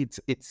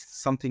it's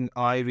something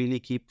I really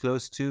keep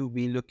close to.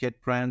 We look at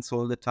brands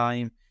all the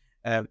time,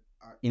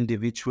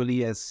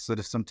 individually, as sort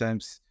of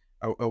sometimes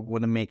I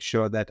want to make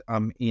sure that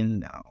I'm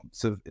in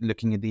sort of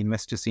looking at the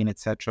investor scene,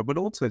 etc. But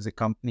also as a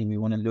company, we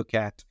want to look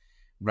at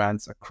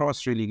brands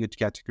across really good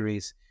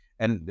categories.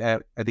 And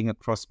I think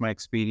across my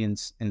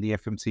experience in the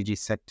FMCG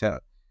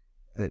sector,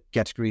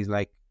 categories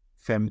like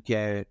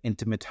femcare,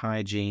 intimate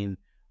hygiene,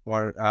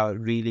 or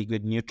really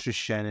good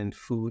nutrition and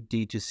food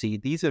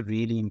D2C, these are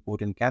really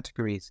important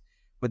categories.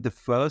 But the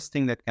first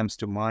thing that comes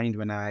to mind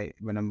when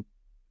I'm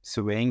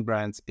surveying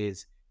brands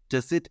is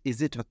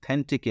it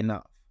authentic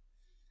enough?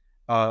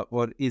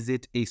 Or is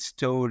it a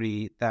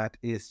story that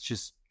is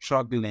just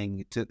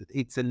struggling to,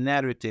 it's a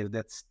narrative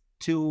that's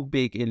too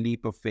big a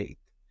leap of faith?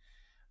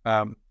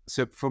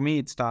 So for me,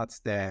 it starts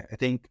there, I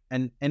think.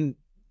 And a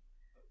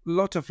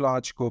lot of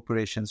large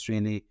corporations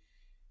really,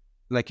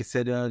 like I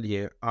said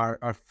earlier,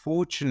 are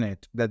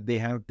fortunate that they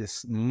have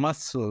this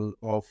muscle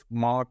of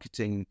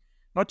marketing,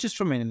 not just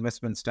from an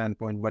investment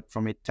standpoint, but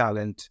from a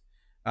talent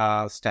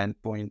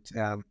standpoint,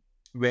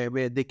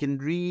 where they can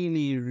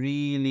really,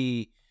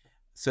 really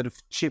sort of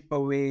chip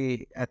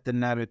away at the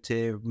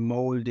narrative,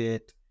 mold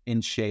it in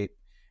shape.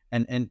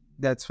 And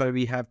that's why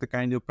we have the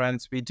kind of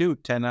brands we do.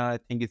 Tenna, I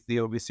think, is the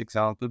obvious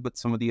example, but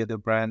some of the other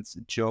brands,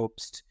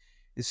 Jobst,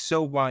 is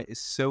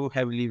so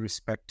heavily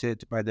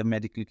respected by the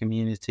medical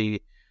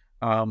community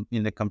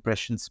in the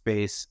compression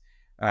space.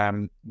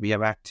 We have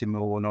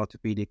Actimo and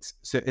orthopedics.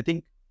 So I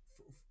think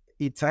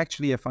it's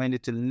actually, I find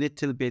it a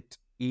little bit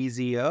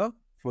easier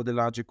for the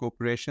larger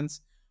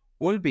corporations,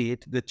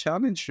 albeit the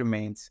challenge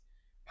remains,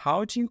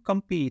 how do you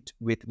compete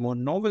with more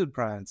novel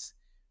brands,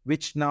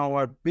 which now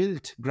are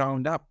built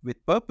ground up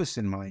with purpose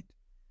in mind?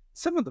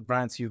 Some of the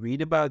brands, you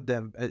read about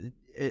them,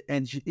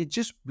 and it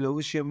just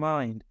blows your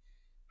mind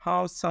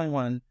how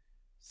someone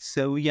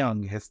so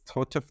young has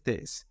thought of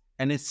this,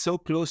 and it's so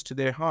close to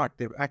their heart.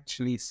 They've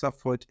actually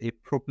suffered a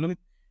problem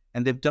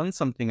and they've done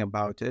something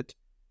about it.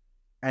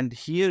 And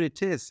here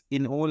it is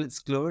in all its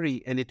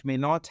glory. And it may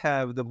not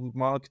have the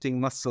marketing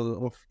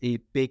muscle of a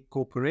big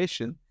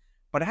corporation,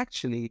 but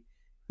actually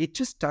it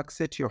just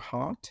tugs at your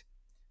heart.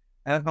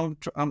 And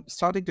I'm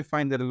starting to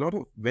find that a lot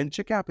of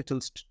venture capital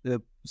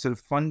sort of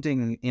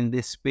funding in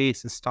this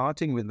space is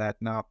starting with that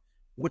now.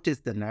 What is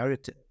the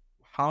narrative?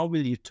 How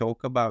will you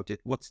talk about it?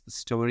 What's the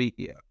story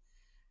here?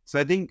 So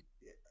I think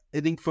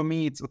for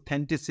me, it's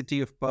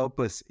authenticity of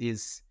purpose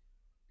is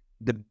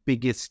the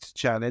biggest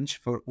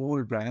challenge for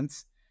all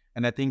brands.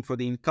 And I think for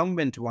the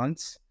incumbent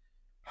ones,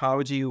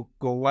 how do you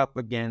go up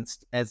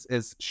against,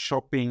 as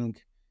shopping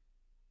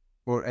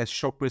or as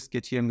shoppers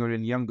get younger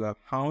and younger,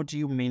 how do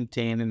you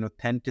maintain an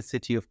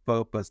authenticity of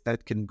purpose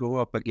that can go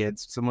up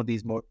against some of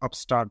these more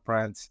upstart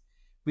brands,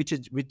 which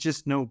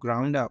just know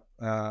ground up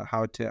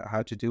how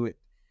to do it?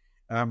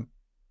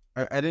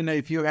 I don't know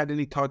if you had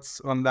any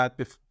thoughts on that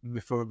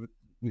before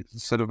we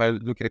sort of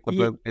look at a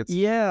couple of bits.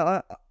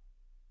 Yeah,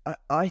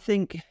 I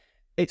think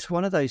it's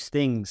one of those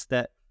things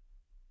that,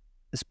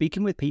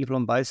 speaking with people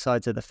on both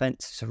sides of the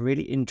fence, it's a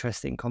really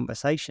interesting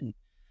conversation,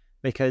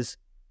 because,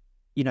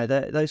 you know,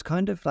 those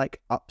kind of like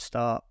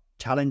upstart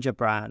challenger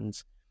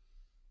brands,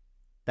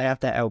 they have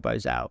their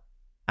elbows out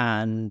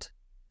and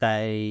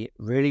they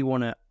really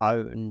want to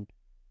own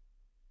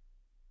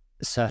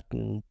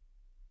certain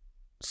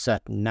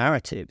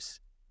narratives,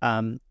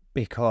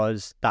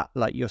 because that,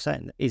 like you're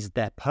saying, is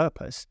their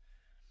purpose.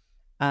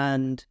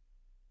 And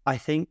I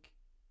think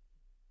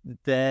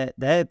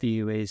their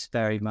view is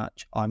very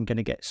much, I'm going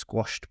to get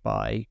squashed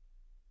by,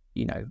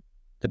 you know,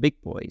 the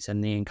big boys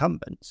and the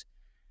incumbents.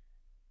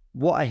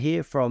 What I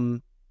hear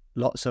from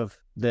lots of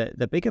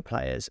the bigger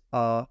players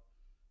are,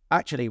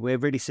 actually, we're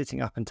really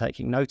sitting up and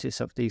taking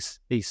notice of these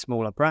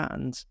smaller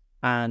brands,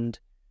 and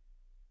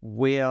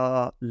we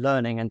are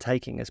learning and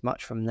taking as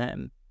much from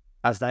them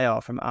as they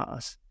are from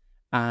us.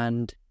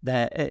 And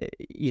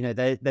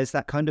there's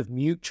that kind of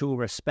mutual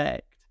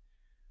respect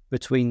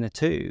between the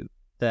two,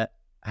 that,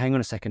 hang on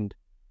a second,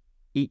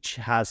 each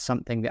has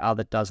something the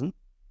other doesn't.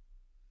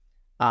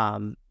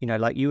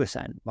 Like you were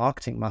saying,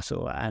 marketing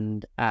muscle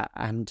and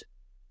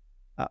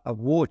a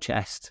war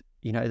chest,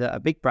 that a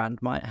big brand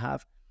might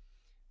have,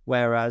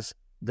 whereas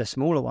the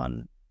smaller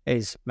one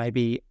is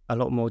maybe a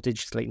lot more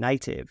digitally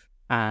native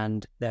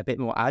and they're a bit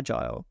more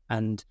agile,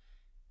 and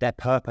their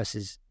purpose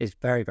is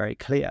very, very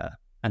clear,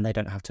 and they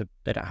don't have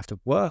to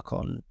work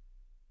on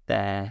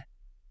their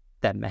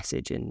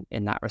message in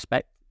that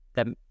respect.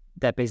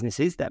 their business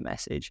is their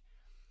message.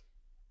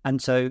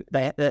 And so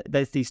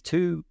there's these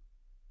two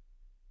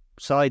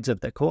sides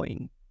of the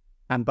coin,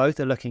 and both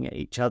are looking at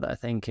each other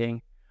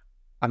thinking,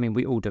 I mean,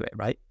 we all do it,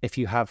 right? If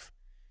you have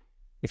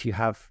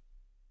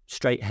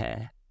straight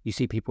hair, you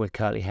see people with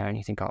curly hair and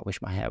you think, oh, I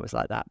wish my hair was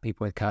like that.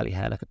 People with curly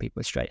hair look at people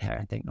with straight hair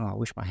and think, oh, I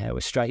wish my hair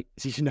was straight.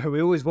 So,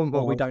 we always want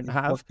what we don't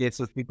have. Yes,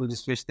 so people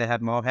just wish they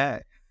had more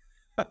hair.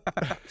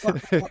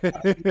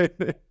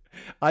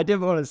 I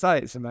didn't want to say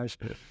it, Somesh.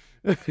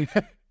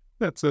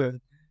 That's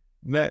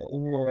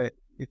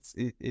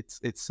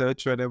it's so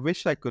true. And I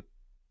wish I could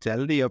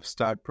tell the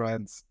upstart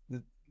brands,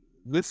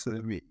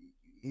 listen,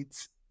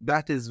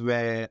 that is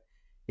where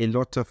a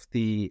lot of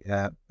the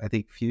I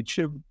think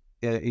future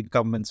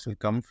incumbents will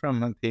come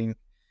from. I think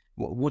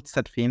what's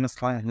that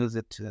famous line? Who is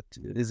it?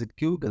 Is it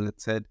Google?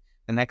 It said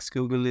the next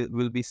Google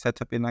will be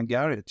set up in a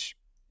garage.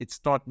 It's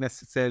not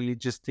necessarily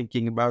just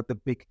thinking about the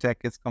big tech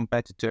as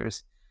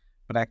competitors,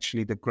 but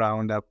actually the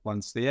ground up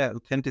ones. So yeah,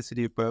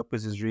 authenticity of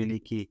purpose is really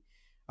key.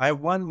 I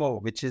have one more,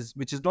 which is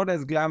not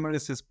as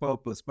glamorous as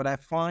purpose, but I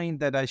find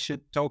that I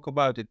should talk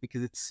about it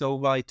because it's so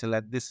vital.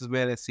 And this is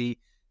where I see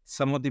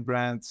some of the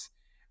brands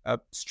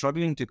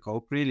struggling to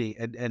cope, really,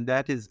 and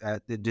that is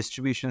the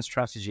distribution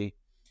strategy.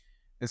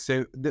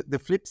 So the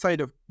flip side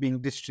of being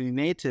digitally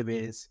native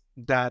is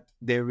that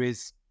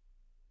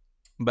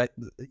but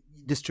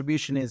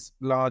distribution is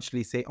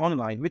largely, say,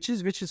 online, which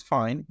is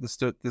fine.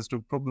 There's no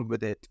problem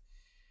with it.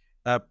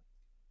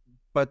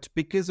 But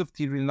because of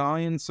the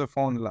reliance of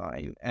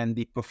online and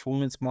the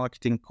performance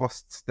marketing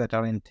costs that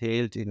are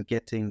entailed in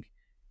getting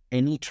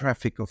any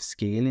traffic of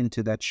scale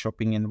into that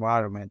shopping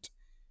environment,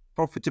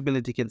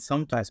 profitability can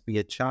sometimes be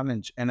a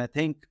challenge. And I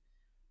think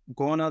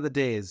gone are the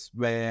days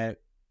where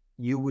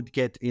you would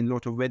get a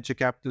lot of venture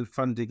capital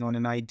funding on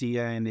an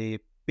idea and a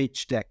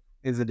pitch deck,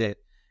 isn't it?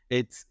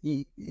 It's,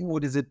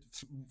 what is it,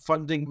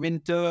 funding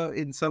winter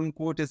in some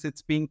quarters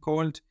it's being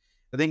called.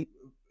 I think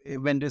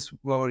vendors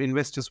or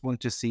investors want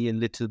to see a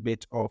little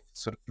bit of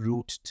sort of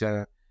route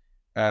to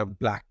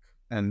black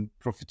and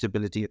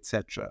profitability,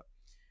 etc.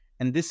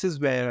 And this is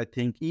where I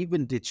think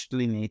even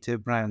digitally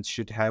native brands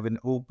should have an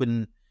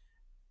open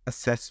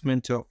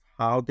assessment of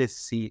how they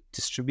see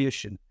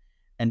distribution,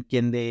 and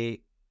can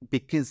they,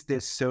 because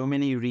there's so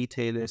many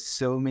retailers,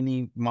 so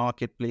many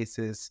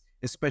marketplaces,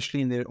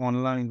 especially in their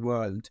online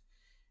world,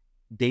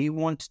 they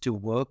want to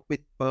work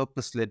with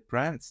purpose-led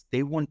brands.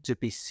 They want to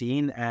be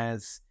seen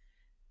as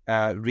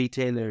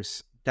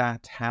retailers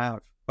that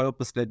have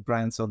purpose-led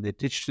brands on their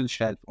digital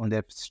shelf, on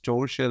their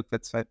store shelf,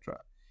 etc.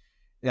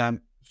 And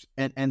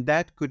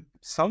that could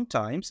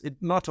sometimes,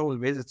 not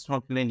always, it's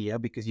not linear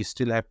because you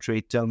still have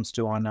trade terms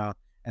to honor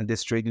and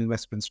there's trade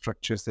investment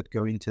structures that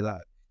go into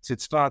that. So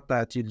it's not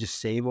that you just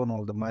save on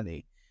all the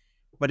money,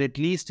 but at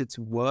least it's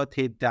worth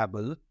a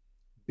dabble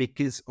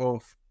because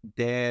of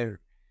their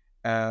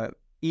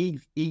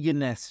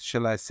eagerness,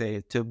 shall I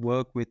say, to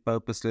work with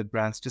purpose-led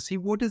brands to see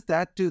what does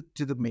that do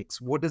to the mix?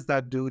 What does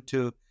that do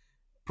to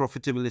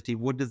profitability?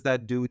 What does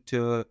that do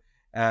to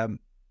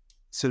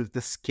sort of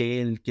the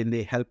scale? Can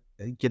they help?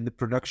 Can the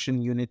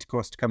production unit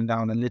cost come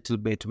down a little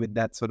bit with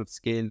that sort of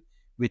scale,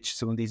 which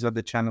some of these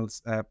other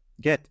channels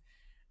get?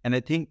 And I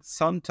think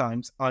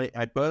sometimes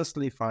I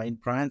personally find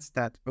brands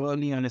that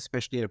early on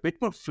especially are a bit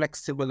more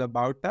flexible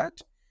about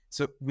that.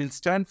 So we'll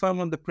stand firm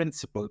on the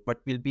principle,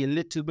 but we'll be a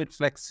little bit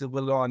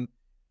flexible on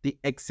the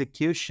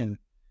execution.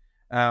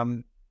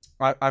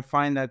 I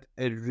find that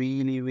a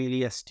really,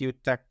 really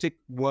astute tactic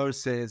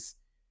versus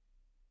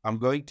I'm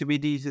going to be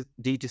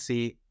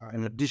D2C,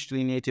 I'm a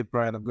digitally native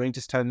brand, I'm going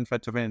to stand in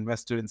front of an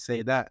investor and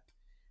say that.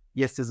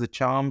 Yes, there's a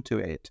charm to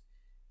it.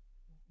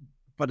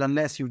 But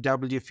unless you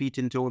double your feet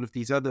into all of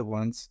these other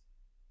ones,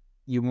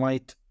 you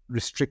might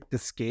restrict the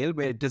scale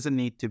where it doesn't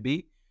need to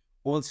be.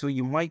 Also,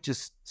 you might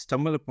just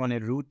stumble upon a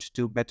route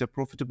to better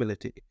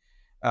profitability.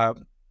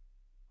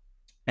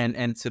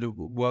 And sort of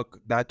work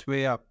that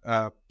way up.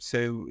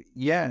 So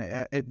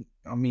yeah,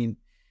 I mean,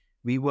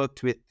 we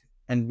worked with,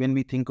 and when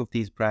we think of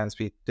these brands,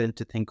 we tend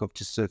to think of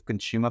just sort of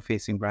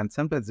consumer-facing brands.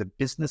 Sometimes they're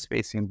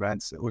business-facing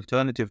brands,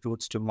 alternative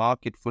routes to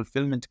market,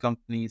 fulfillment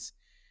companies,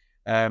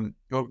 or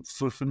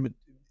fulfillment.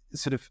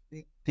 Sort of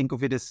think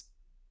of it as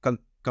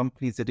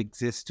companies that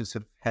exist to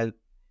sort of help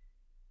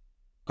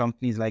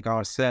companies like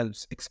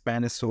ourselves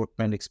expand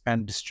assortment,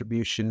 expand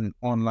distribution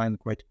online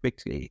quite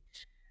quickly.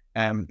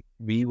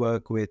 We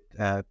work with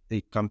a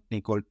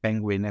company called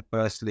Penguin. I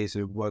personally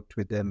sort of worked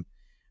with them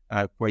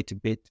quite a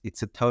bit.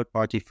 It's a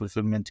third-party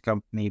fulfillment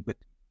company, but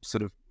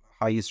sort of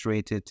highest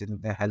rated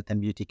in the health and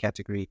beauty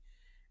category.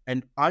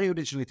 And I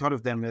originally thought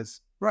of them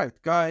as, right,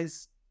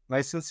 guys,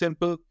 nice and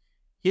simple.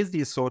 Here's the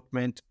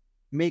assortment.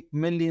 Make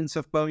millions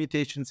of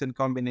permutations and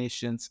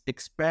combinations.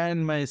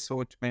 Expand my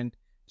assortment.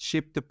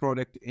 Ship the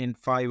product in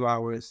 5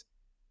 hours.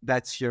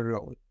 That's your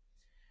role.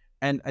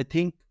 And I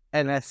think,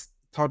 and I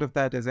thought of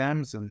that as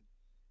Amazon.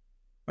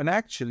 But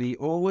actually,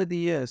 over the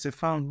years, I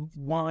found,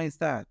 why is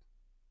that?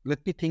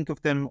 Let me think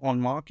of them on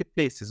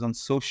marketplaces, on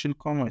social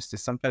commerce. They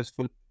sometimes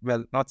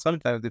not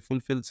sometimes, they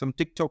fulfill some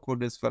TikTok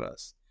orders for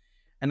us.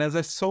 And as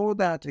I saw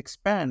that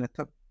expand, I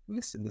thought,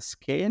 listen, the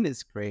scale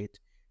is great.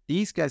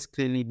 These guys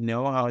clearly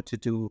know how to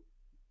do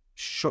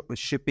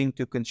shipping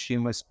to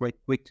consumers quite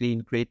quickly in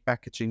great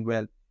packaging.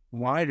 Well,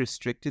 why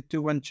restrict it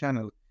to one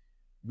channel?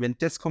 When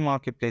Tesco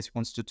Marketplace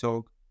wants to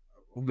talk,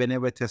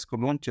 whenever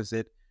Tesco launches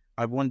it,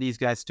 I want these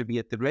guys to be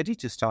at the ready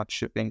to start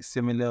shipping.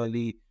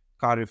 Similarly,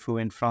 Carrefour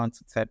in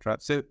France, etc.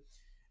 So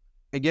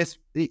I guess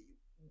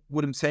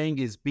what I'm saying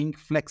is being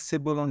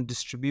flexible on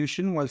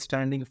distribution while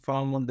standing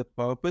firm on the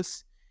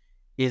purpose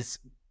is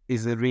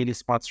a really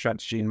smart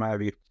strategy in my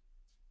view.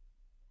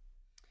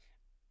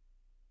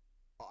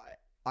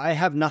 I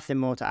have nothing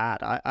more to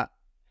add.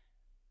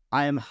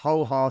 I am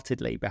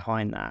wholeheartedly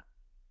behind that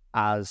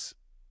as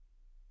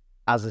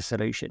a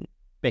solution,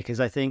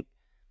 because I think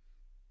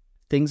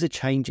things are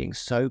changing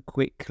so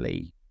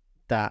quickly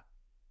that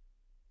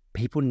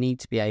people need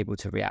to be able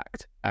to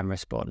react and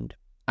respond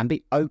and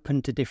be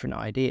open to different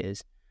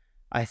ideas.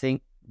 I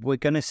think we're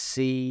going to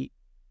see,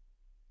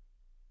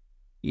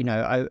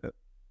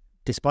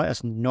 despite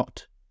us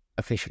not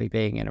officially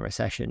being in a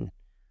recession,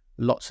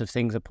 lots of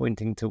things are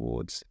pointing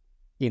towards,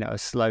 a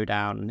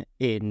slowdown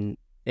in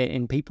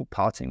people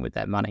parting with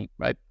their money,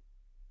 right?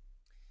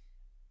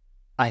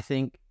 I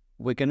think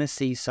we're going to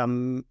see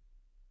some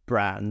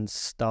brands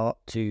start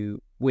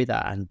to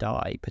wither and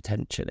die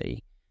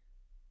potentially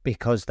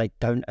because they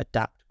don't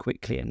adapt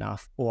quickly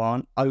enough or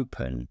aren't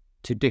open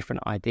to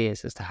different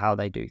ideas as to how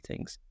they do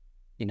things.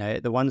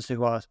 The ones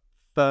who are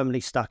firmly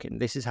stuck in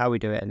this is how we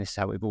do it and this is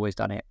how we've always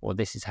done it, or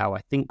this is how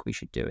I think we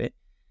should do it,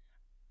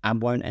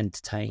 and won't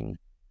entertain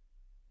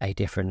a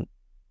different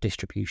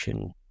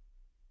distribution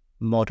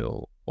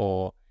model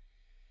or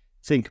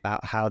think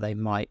about how they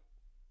might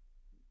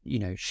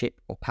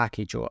ship or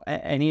package or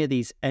any of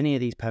these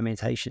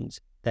permutations,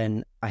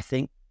 then I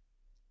think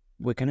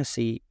we're going to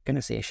see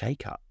a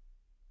shake-up.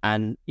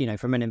 And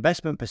from an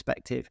investment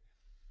perspective,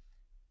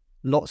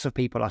 lots of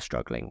people are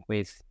struggling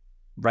with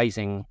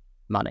raising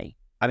money.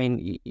 I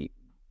mean,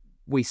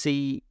 we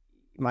see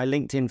my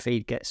LinkedIn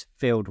feed gets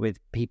filled with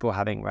people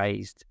having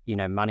raised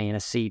money in a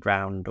seed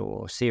round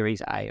or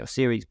Series A or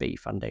Series B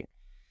funding,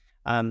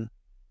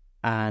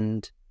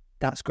 and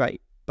that's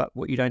great. But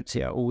what you don't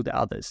see are all the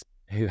others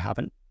who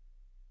haven't.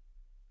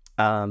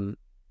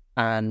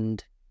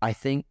 And I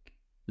think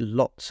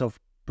lots of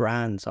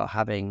brands are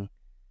having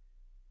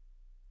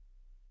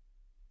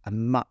a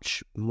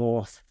much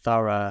more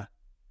thorough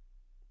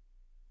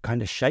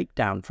kind of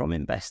shakedown from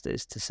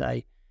investors to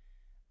say,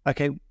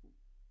 okay,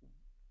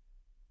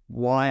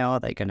 why are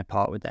they going to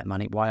part with their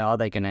money? Why are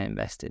they going to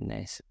invest in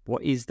this?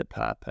 What is the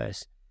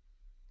purpose?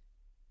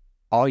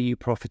 Are you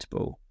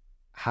profitable?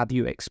 Have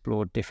you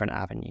explored different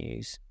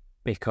avenues?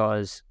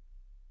 Because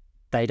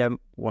they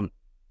don't want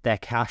their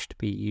cash to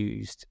be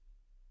used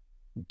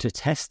to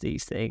test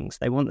these things.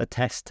 They want the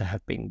test to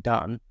have been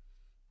done,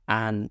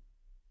 and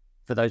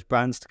for those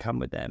brands to come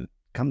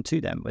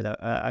to them with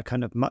a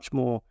kind of much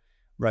more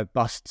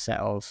robust set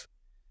of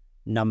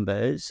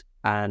numbers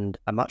and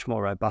a much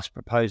more robust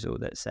proposal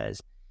that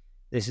says,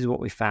 this is what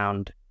we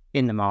found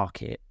in the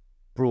market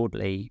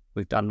broadly.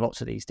 We've done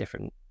lots of these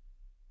different,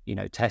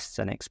 tests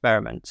and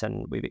experiments,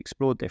 and we've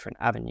explored different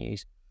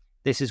avenues.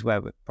 This is where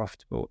we're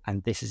profitable,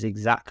 and this is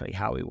exactly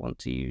how we want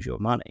to use your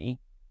money.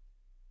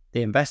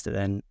 The investor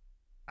then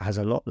has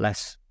a lot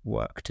less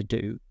work to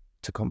do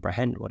to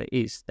comprehend what it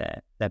is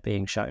they're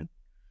being shown.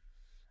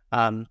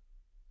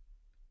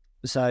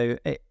 So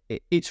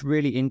it's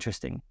really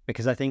interesting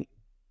because I think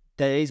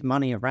there is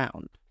money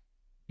around.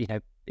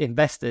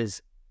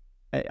 Investors,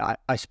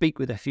 I speak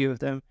with a few of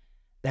them,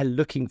 they're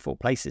looking for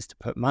places to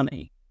put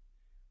money,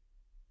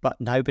 but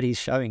nobody's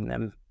showing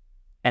them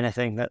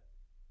anything that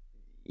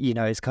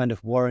is kind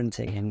of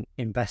warranting in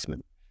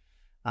investment.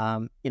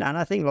 And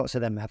I think lots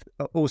of them have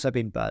also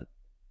been burnt.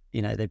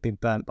 They've been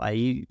burnt by,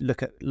 you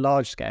look at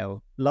large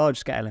scale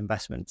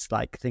investments,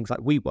 like things like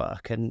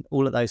WeWork and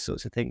all of those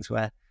sorts of things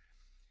where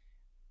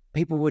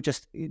people were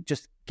just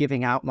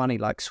giving out money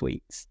like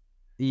sweets.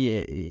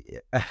 Yeah.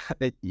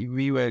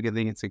 WeWork, I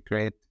think it's a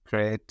great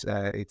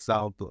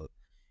example.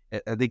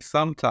 I think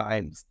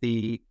sometimes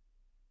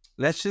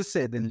let's just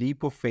say the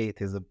leap of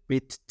faith is a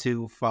bit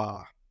too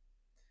far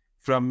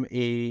from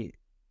a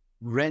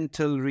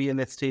rental real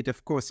estate,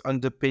 of course,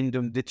 underpinned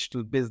on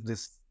digital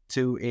business,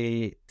 to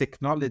a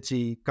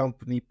technology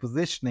company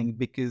positioning,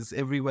 because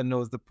everyone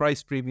knows the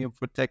price premium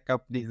for tech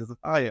companies is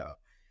higher.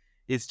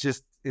 It's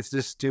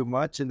just too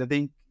much. And I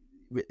think,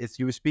 as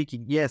you were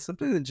speaking,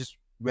 sometimes just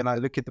when I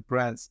look at the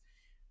brands,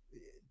 I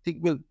think,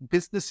 well,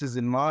 businesses,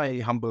 in my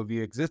humble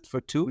view, exist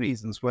for two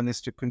reasons. One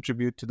is to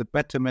contribute to the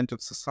betterment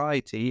of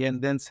society,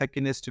 and then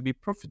second is to be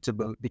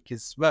profitable,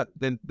 because, well,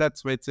 then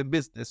that's where it's a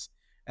business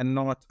and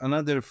not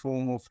another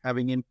form of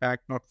having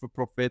impact, not for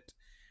profit.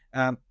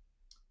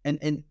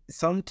 And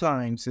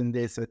sometimes in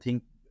this, I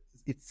think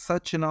it's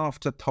such an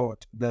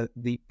afterthought, that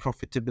the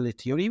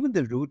profitability or even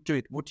the route to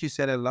it. What you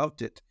said, I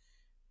loved it.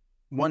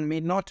 One may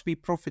not be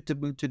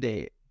profitable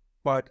today,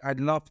 but I'd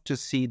love to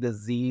see the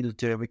zeal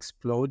to have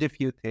explored a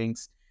few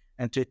things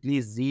and to at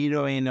least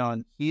zero in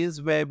on,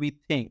 here's where we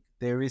think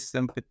there is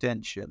some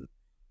potential.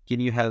 Can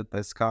you help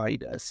us,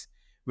 guide us?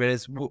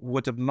 Whereas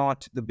what I'm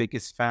not the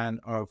biggest fan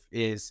of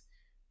is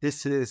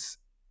this is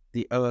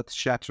the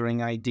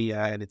earth-shattering idea,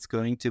 and it's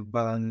going to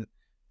burn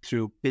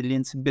through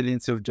billions and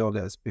billions of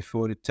dollars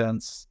before it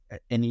turns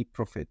any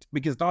profit.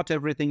 Because not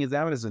everything is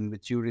Amazon,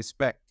 which you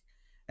respect.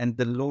 And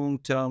the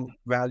long-term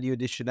value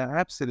addition, I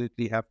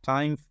absolutely have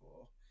time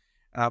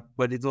for.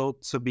 But it's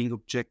also being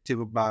objective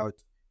about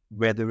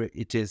whether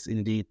it is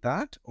indeed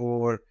that,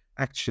 or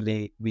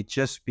actually we're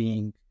just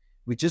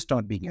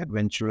not being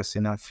adventurous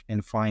enough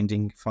in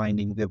finding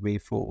the way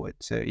forward.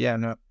 So yeah,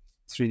 no,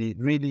 it's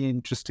really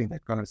interesting,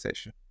 that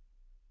conversation.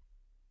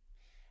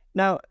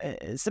 Now,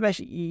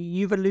 Samesh,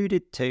 you've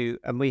alluded to,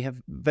 and we have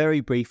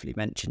very briefly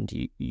mentioned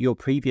your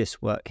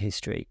previous work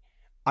history.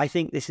 I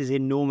think this is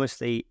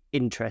enormously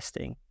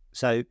interesting.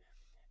 So,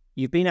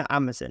 you've been at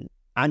Amazon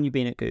and you've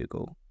been at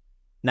Google.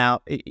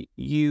 Now,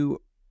 you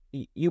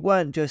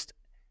weren't just,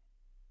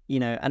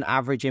 an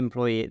average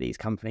employee at these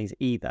companies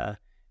either.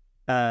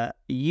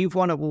 You've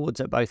won awards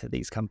at both of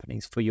these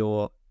companies for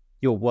your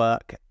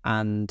work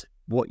and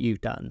what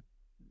you've done.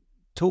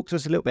 Talk to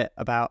us a little bit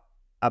about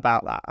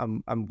that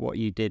and what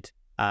you did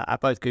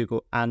at both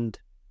Google and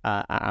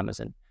at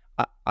Amazon.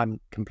 I'm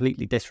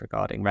completely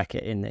disregarding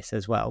Reckitt in this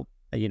as well.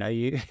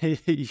 You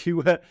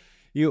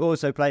you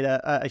also played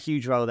a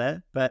huge role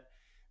there. But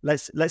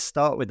let's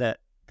start with the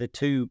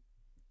two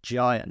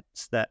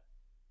giants that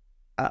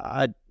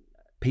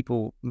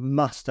people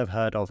must have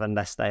heard of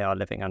unless they are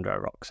living under a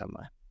rock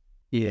somewhere.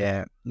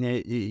 Yeah.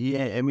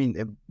 I mean,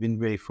 I've been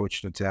very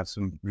fortunate to have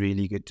some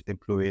really good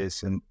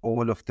employers, and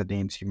all of the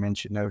names you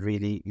mentioned are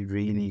really,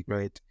 really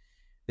great.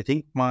 I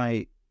think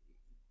my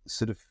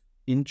sort of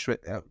interest,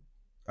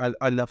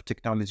 I love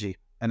technology,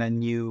 and I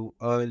knew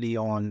early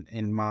on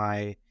in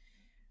my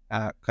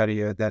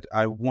career that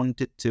I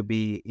wanted to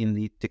be in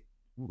the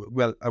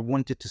I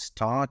wanted to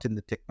start in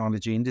the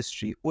technology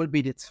industry,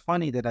 albeit it's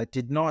funny that I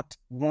did not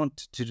want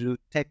to do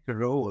tech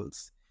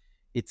roles.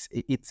 It's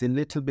a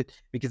little bit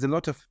because a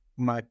lot of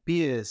my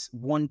peers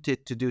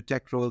wanted to do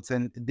tech roles,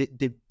 and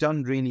they've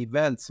done really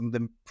well. Some of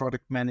them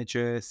product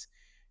managers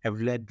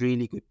have led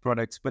really good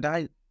products, but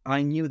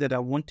I knew that I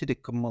wanted a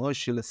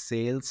commercial, a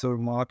sales or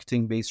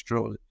marketing based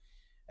role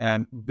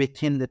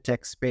within the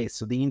tech space.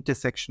 So the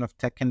intersection of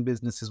tech and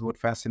business is what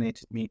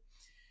fascinated me.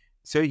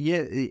 So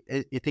yeah,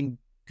 I think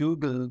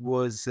Google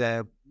was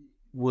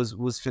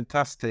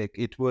fantastic.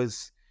 It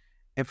was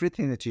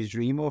everything that you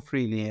dream of,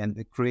 really, and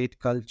the great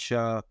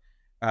culture,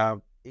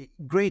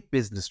 great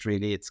business,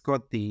 really. It's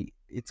got the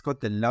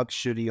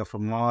luxury of a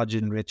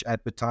margin-rich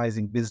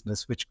advertising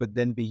business, which could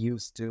then be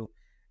used to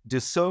do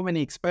so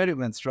many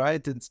experiments,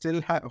 right, and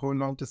still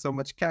hold on to so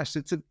much cash.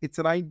 It's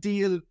an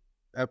ideal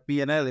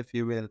P&L, if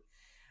you will.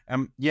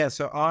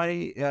 So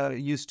I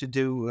used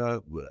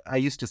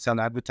to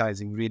sell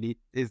advertising. Really,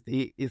 is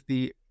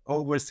the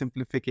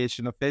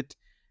oversimplification of it.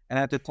 And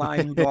at the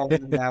time,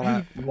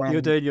 You're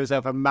when doing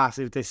yourself a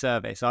massive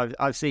disservice.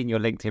 I've seen your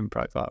LinkedIn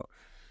profile.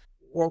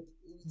 well,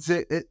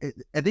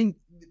 I think,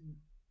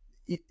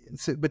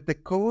 but the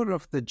core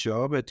of the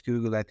job at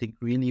Google, I think,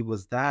 really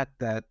was that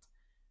a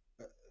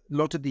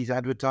lot of these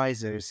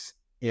advertisers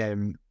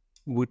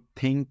would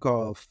think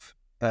of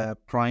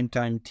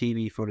primetime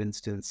TV, for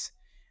instance,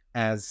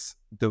 as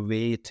the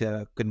way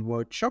to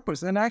convert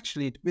shoppers. And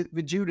actually,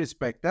 with due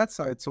respect, that's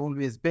how it's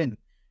always been.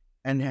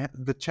 And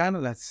the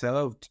channel has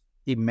served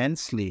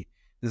immensely.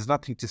 There's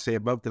nothing to say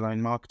above the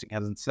line marketing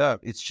hasn't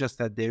served. It's just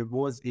that there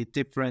was a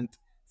different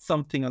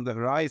something on the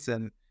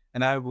horizon.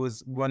 And I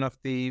was one of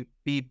the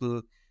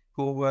people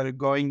who were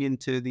going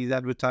into these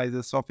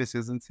advertisers'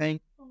 offices and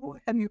saying, "Oh,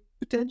 have you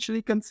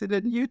potentially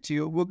considered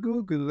YouTube or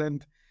Google?"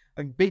 And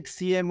big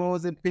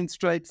CMOs in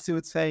pinstripe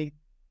suits saying,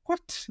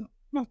 "What?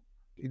 Not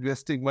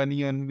investing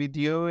money on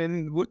video?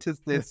 And what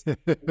is this?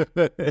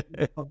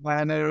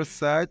 Manner or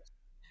such?"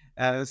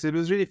 So it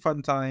was really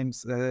fun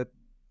times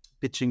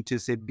pitching to,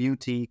 say,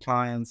 beauty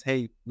clients.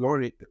 Hey,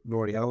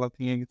 L'Oreal, I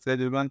think it's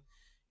everyone.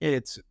 Yeah,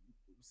 it's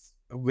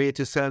a way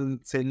to sell,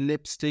 say,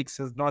 lipsticks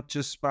is not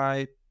just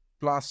by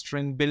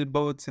plastering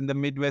billboards in the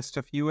Midwest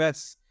of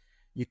US.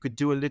 You could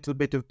do a little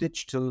bit of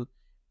digital,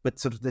 but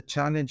sort of the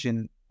challenge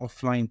in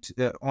online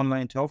to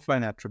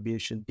offline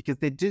attribution, because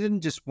they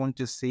didn't just want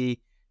to see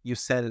you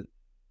sell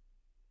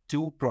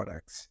two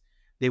products.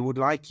 They would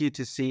like you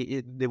to see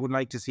it. They would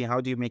like to see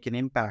how do you make an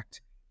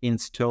impact in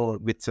store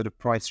with sort of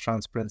price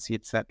transparency,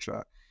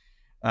 etc.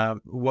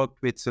 Worked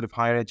with sort of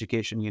higher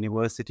education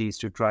universities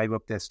to drive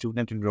up their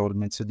student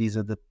enrollment. So these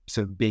are the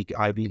sort of big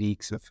Ivy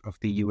Leagues of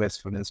the US,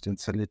 for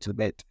instance, a little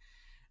bit.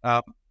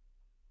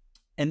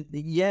 And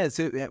yeah,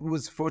 so I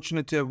was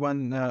fortunate to have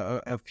won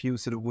a few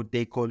sort of what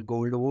they call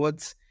gold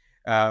awards.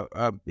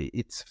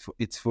 It's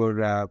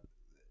for I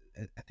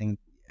think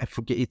I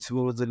forget, it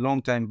was a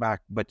long time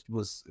back, but it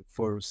was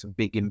for some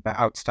big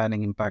impact,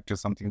 outstanding impact or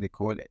something they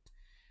call it.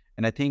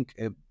 And I think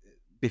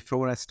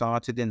before I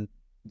started in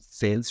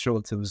sales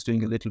roles, I was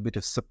doing a little bit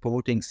of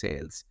supporting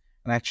sales.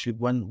 And actually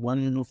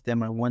one of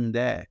them I won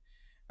there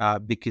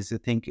because I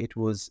think it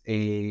was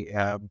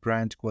a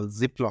brand called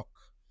Ziploc,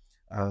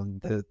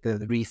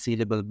 the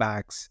resealable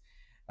bags.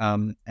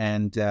 and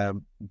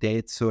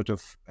they sort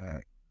of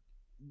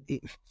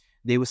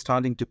they were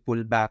starting to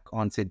pull back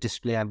on, say,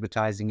 display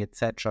advertising,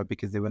 etc.,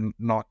 because they were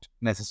not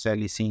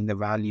necessarily seeing the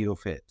value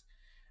of it.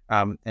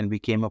 And we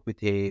came up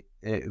with a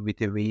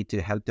way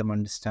to help them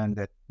understand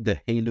that the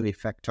halo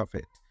effect of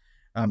it.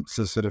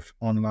 So sort of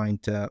online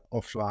to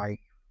offline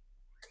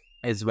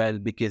as well,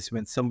 because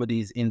when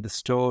somebody's in the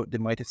store, they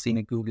might have seen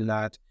a Google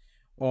ad,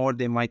 or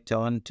they might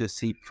turn to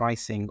see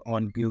pricing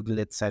on Google,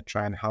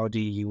 etc. And how do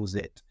you use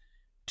it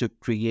to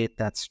create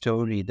that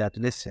story that,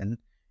 listen,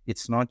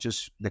 it's not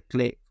just the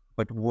click,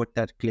 but what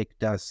that click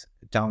does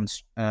down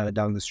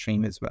the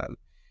stream as well.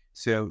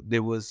 So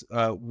there was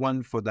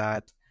one for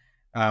that.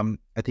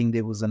 I think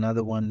there was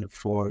another one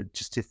for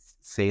just a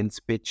sales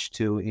pitch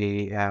to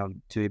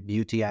a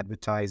beauty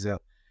advertiser,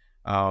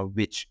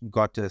 which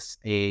got us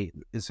a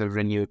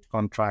renewed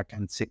contract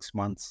and 6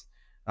 months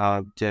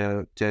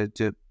to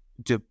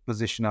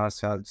position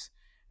ourselves.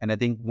 And I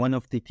think one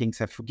of the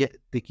things, I forget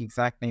the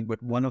exact name,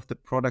 but one of the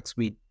products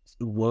we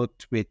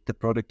worked with the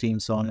product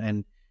teams on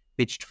and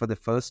pitched for the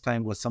first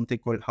time was something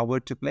called Hover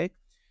to Play.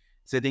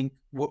 So I think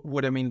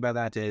what I mean by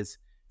that is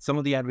some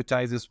of the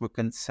advertisers were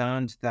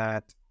concerned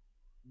that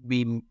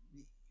you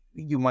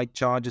might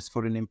charge us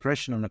for an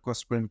impression on a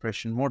cost per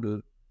impression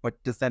model,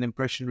 but does that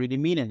impression really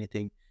mean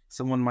anything?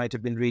 Someone might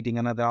have been reading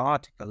another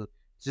article,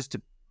 just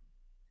a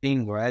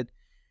thing, right?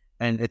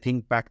 And I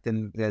think back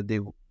then, they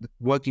were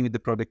working with the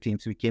product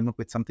teams, we came up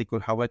with something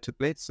called Hover to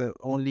Play. So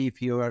only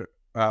if you are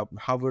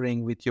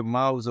hovering with your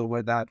mouse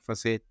over that for,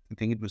 say, I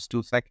think it was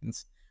 2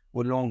 seconds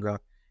or longer,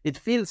 it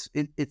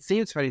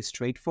seems very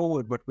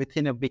straightforward, but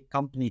within a big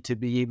company to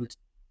be able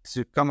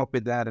to come up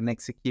with that and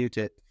execute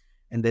it,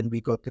 and then we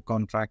got the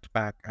contract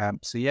back.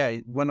 So yeah,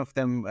 one of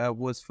them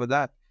was for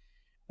that.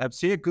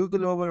 So yeah,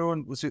 Google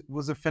overall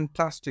was a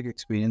fantastic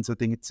experience. I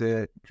think it's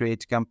a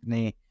great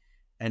company,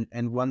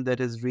 and one that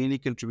has really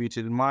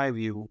contributed, in my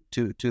view,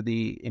 to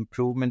the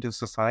improvement of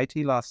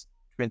society last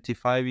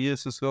 25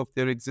 years or so of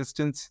their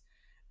existence.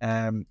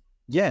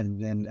 Yeah,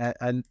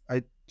 and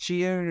I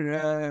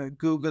cheer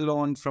Google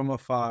on from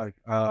afar,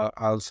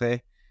 I'll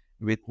say,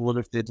 with all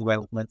of the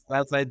developments,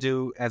 as I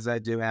do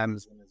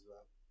Amazon as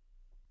well.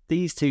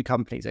 These two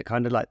companies are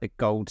kind of like the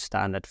gold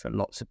standard for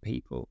lots of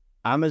people.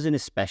 Amazon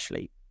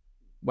especially,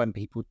 when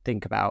people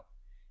think about,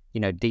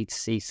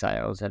 D2C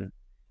sales and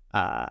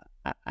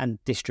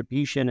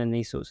distribution and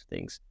these sorts of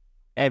things,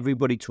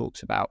 everybody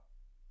talks about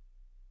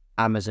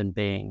Amazon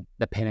being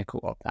the pinnacle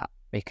of that,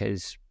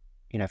 because,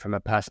 from a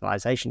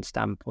personalization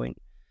standpoint,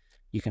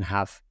 you can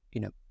have,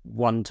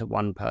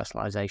 one-to-one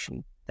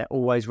personalization. They're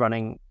always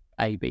running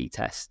A/B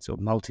tests or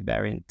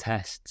multivariant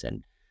tests,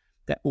 and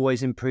they're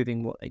always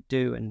improving what they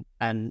do.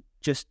 And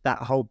just that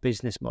whole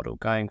business model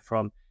going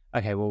from,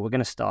 okay, well, we're going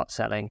to start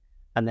selling,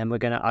 and then we're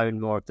going to own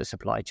more of the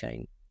supply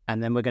chain,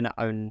 and then we're going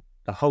to own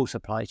the whole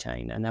supply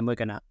chain, and then we're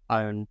going to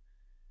own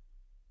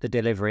the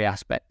delivery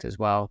aspect as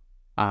well.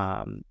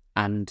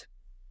 And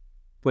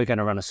we're going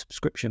to run a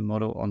subscription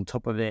model on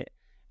top of it.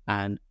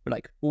 And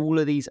like all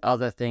of these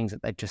other things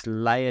that they've just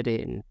layered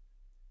in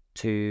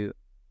to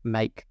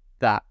make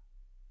that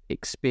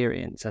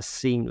experience as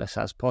seamless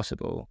as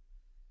possible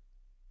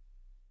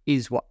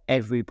is what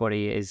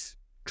everybody is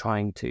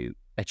trying to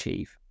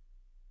achieve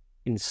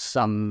in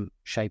some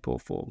shape or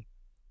form.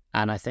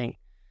 And I think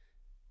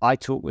I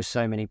talk with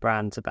so many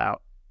brands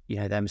about,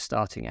 them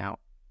starting out,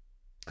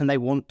 and they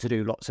want to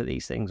do lots of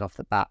these things off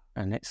the bat.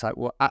 And it's like,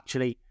 well,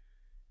 actually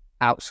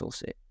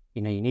outsource it.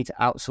 You need to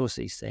outsource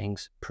these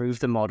things, prove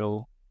the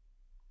model,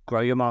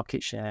 grow your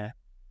market share,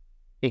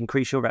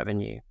 increase your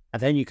revenue,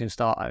 and then you can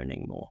start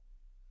owning more.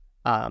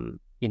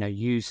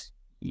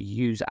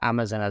 Use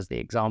Amazon as the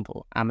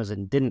example.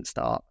 Amazon didn't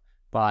start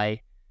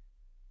by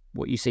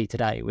what you see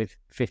today with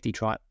 50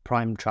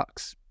 prime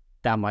trucks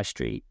down my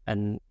street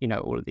and,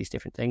 all of these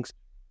different things.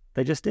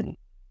 They just didn't.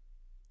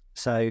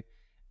 So,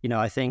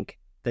 I think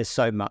there's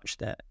so much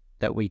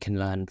that we can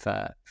learn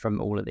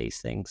from all of these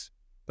things.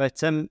 But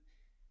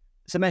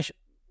Somesh,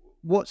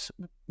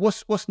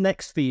 what's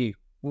next for you?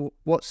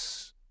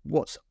 What's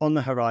on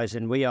the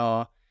horizon? We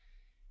are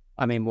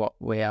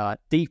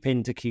deep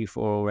into Q4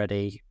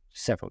 already,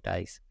 several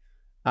days,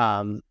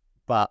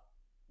 but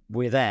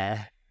we're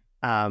there,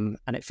 and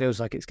it feels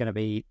like it's going to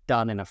be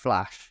done in a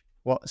flash.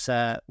 What's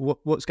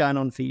going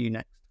on for you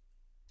next?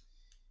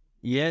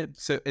 Yeah,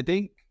 so I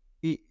think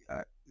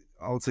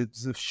also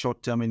it's a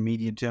short term and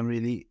medium term.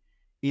 Really,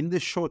 in the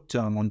short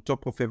term, on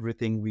top of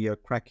everything we are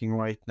cracking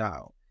right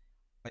now,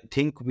 I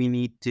think we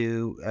need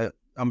to.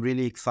 I'm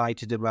really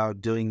excited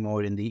about doing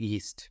more in the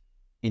East,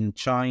 in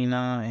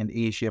China and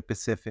Asia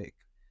Pacific.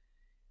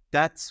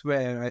 That's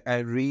where I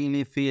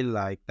really feel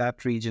like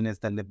that region is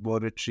the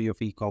laboratory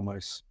of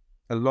e-commerce.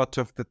 A lot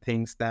of the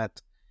things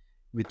that,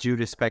 with due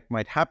respect,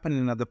 might happen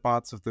in other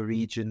parts of the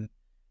region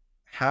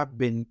have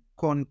been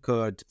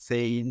conquered.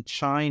 Say in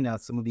China,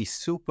 some of these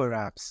super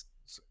apps,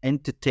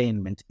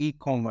 entertainment,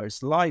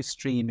 e-commerce, live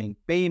streaming,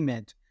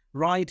 payment,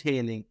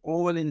 ride-hailing,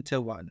 all into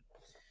one.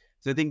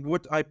 So I think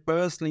what I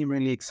personally am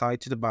really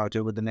excited about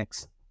over the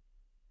next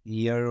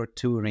year or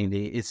two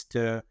really is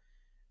to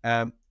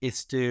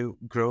is to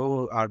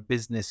grow our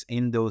business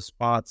in those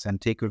parts and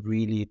take a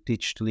really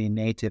digitally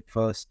native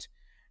first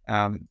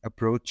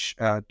approach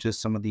to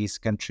some of these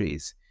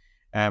countries.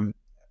 Um,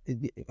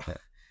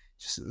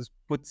 just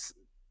puts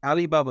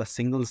Alibaba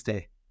Singles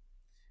Day.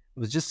 I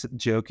was just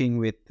joking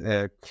with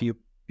a few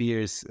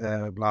peers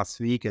last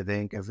week, I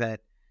think, of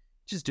that.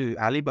 Just do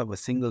Alibaba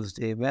Singles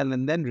Day well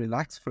and then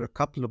relax for a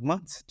couple of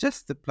months.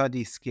 Just the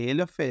bloody scale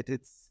of it.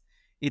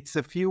 It's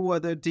a few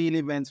other deal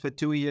events for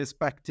 2 years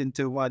packed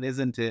into one,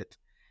 isn't it?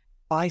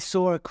 I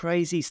saw a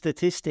crazy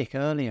statistic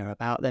earlier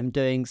about them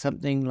doing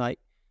something like,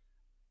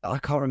 I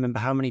can't remember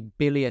how many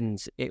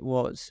billions it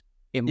was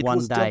in It one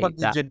was day.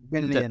 double-digit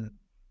billion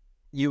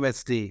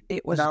USD.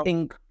 It was Now,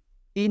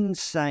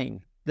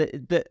 insane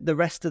that the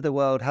rest of the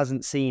world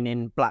hasn't seen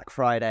in Black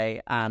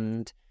Friday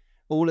and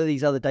all of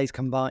these other days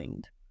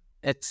combined.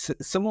 it's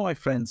some of my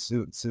friends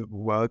who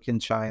work in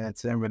China,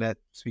 and when I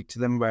speak to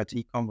them about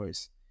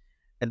e-commerce,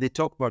 and they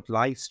talk about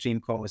live stream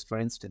commerce, for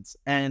instance,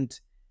 and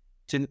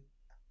to,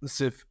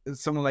 so if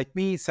someone like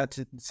me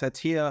sat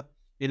here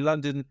in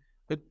London,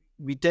 but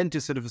we tend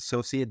to sort of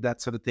associate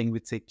that sort of thing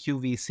with, say,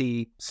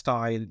 QVC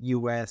style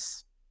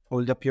US,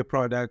 hold up your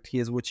product,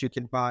 here's what you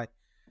can buy.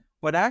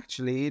 But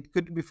actually, it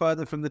couldn't be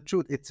further from the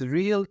truth. It's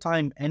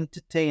real-time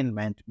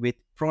entertainment with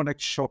product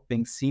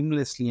shopping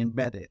seamlessly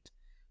embedded.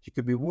 You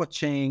could be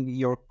watching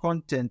your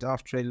content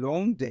after a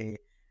long day,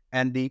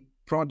 and the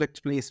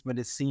product placement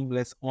is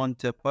seamless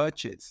onto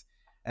purchase.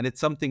 And it's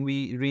something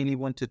we really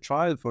want to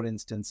trial, for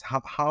instance.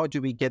 How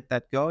do we get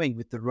that going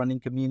with the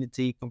running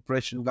community,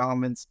 compression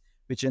garments,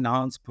 which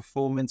enhance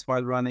performance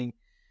while running?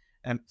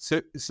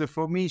 So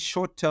for me,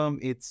 short term,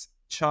 it's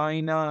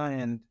China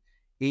and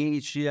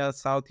Asia,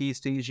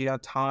 Southeast Asia,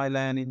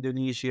 Thailand,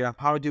 Indonesia.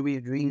 How do we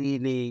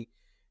really,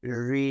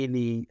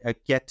 really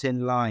get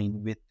in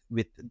line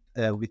with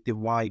the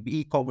vibe,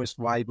 e-commerce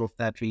vibe of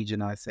that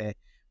region? I say,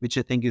 which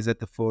I think is at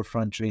the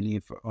forefront really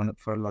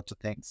for a lot of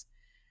things.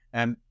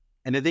 And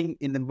I think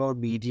in the more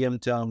medium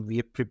term, we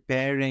are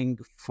preparing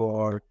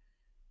for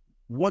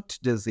what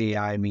does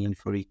AI mean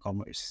for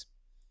e-commerce.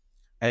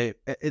 I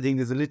think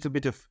there's a little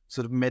bit of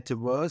sort of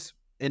metaverse,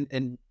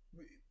 and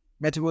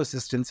metaverse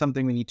is still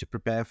something we need to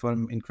prepare for.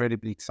 I'm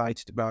incredibly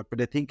excited about,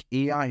 but I think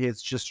AI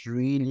has just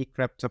really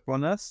crept up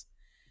on us.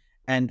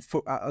 And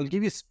I'll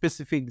give you a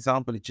specific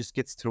example. It just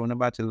gets thrown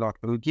about a lot,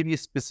 but I'll give you a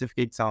specific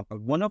example.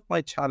 One of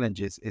my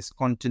challenges is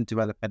content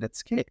development at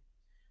scale.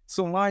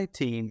 So my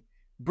team,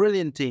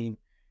 brilliant team,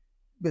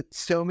 but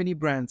so many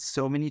brands,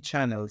 so many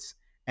channels,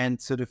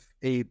 and sort of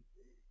a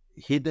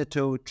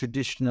hitherto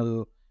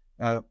traditional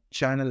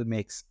channel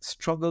mix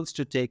struggles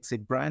to take, say,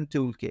 brand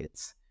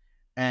toolkits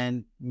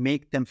and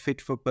make them fit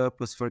for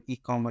purpose for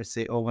e-commerce,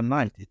 say,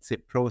 overnight. It's a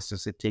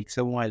process. It takes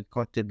a while,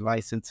 content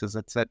licenses,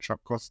 etc.,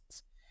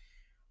 costs.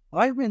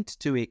 I went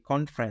to a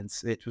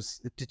conference. It was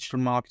digital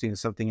marketing or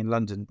something in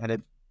London, and I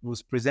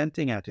was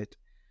presenting at it.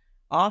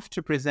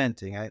 After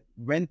presenting, I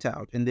went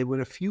out, and there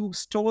were a few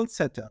stalls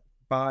set up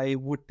by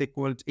what they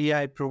called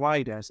AI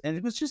providers, and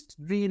it was just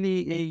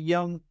really a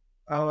young,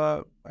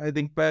 I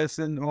think,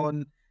 person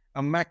on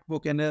a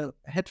MacBook and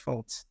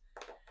headphones.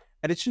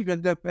 And it should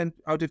went up, and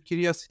out of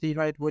curiosity,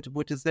 right,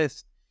 what is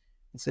this?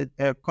 I said,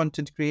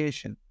 content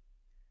creation.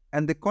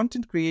 And the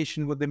content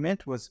creation, what they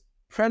meant was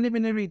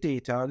preliminary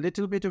data, a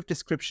little bit of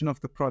description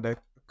of the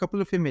product, a couple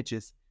of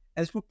images,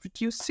 and it will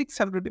produce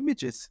 600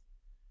 images.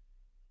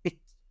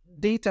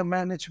 Data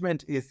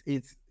management is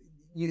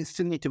you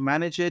still need to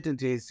manage it,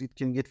 and it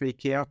can get very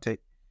chaotic.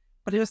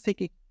 But I was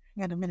thinking,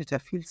 hang on a minute, I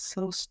feel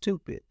so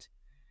stupid.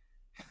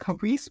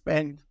 We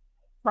spend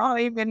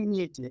 5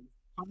 minutes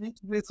trying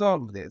to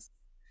resolve this.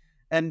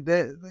 And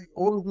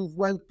all these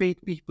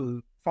well-paid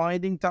people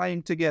finding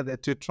time together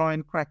to try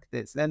and crack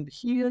this. And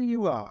here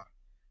you are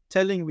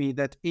telling me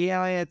that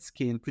AI at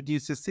scale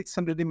produces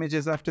 600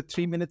 images after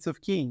 3 minutes of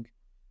keying.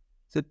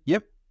 So,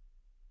 yep.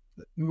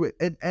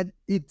 And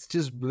it's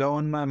just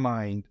blown my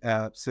mind.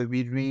 So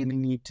we really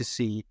need to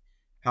see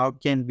how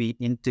can we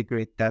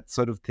integrate that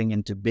sort of thing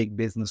into big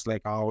business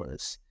like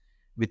ours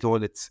with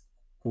all its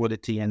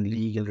quality and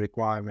legal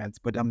requirements.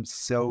 But I'm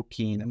so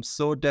keen. I'm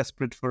so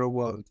desperate for a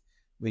world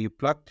where you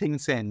plug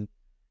things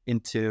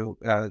into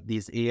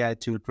these AI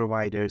tool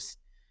providers,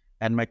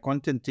 and my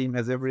content team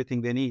has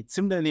everything they need.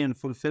 Similarly, in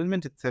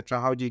fulfillment,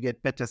 etc., how do you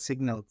get better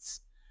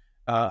signals?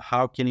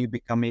 How can you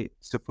become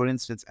so for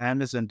instance,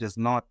 Amazon does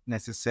not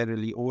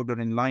necessarily order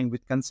in line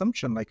with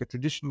consumption like a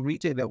traditional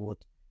retailer would.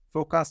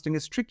 Forecasting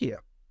is trickier.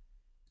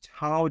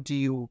 How do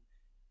you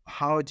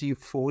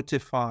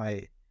fortify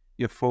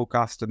your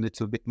forecast a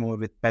little bit more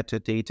with better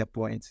data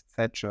points,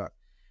 etc.?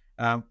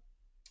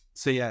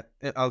 So yeah,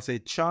 I'll say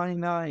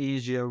China,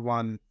 Asia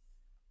 1,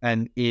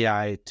 and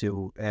AI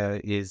 2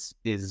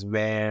 is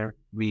where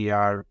we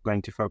are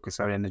going to focus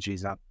our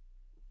energies on.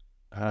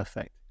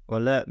 Perfect.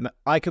 Well, look,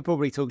 I could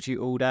probably talk to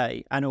you all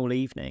day and all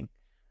evening,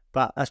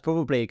 but that's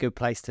probably a good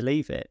place to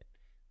leave it.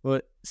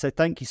 Well, so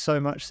thank you so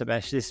much,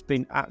 Somesh. This has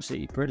been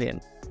absolutely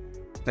brilliant.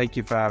 Thank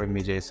you for having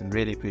me, Jason.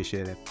 Really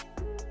appreciate it.